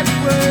it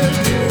backward.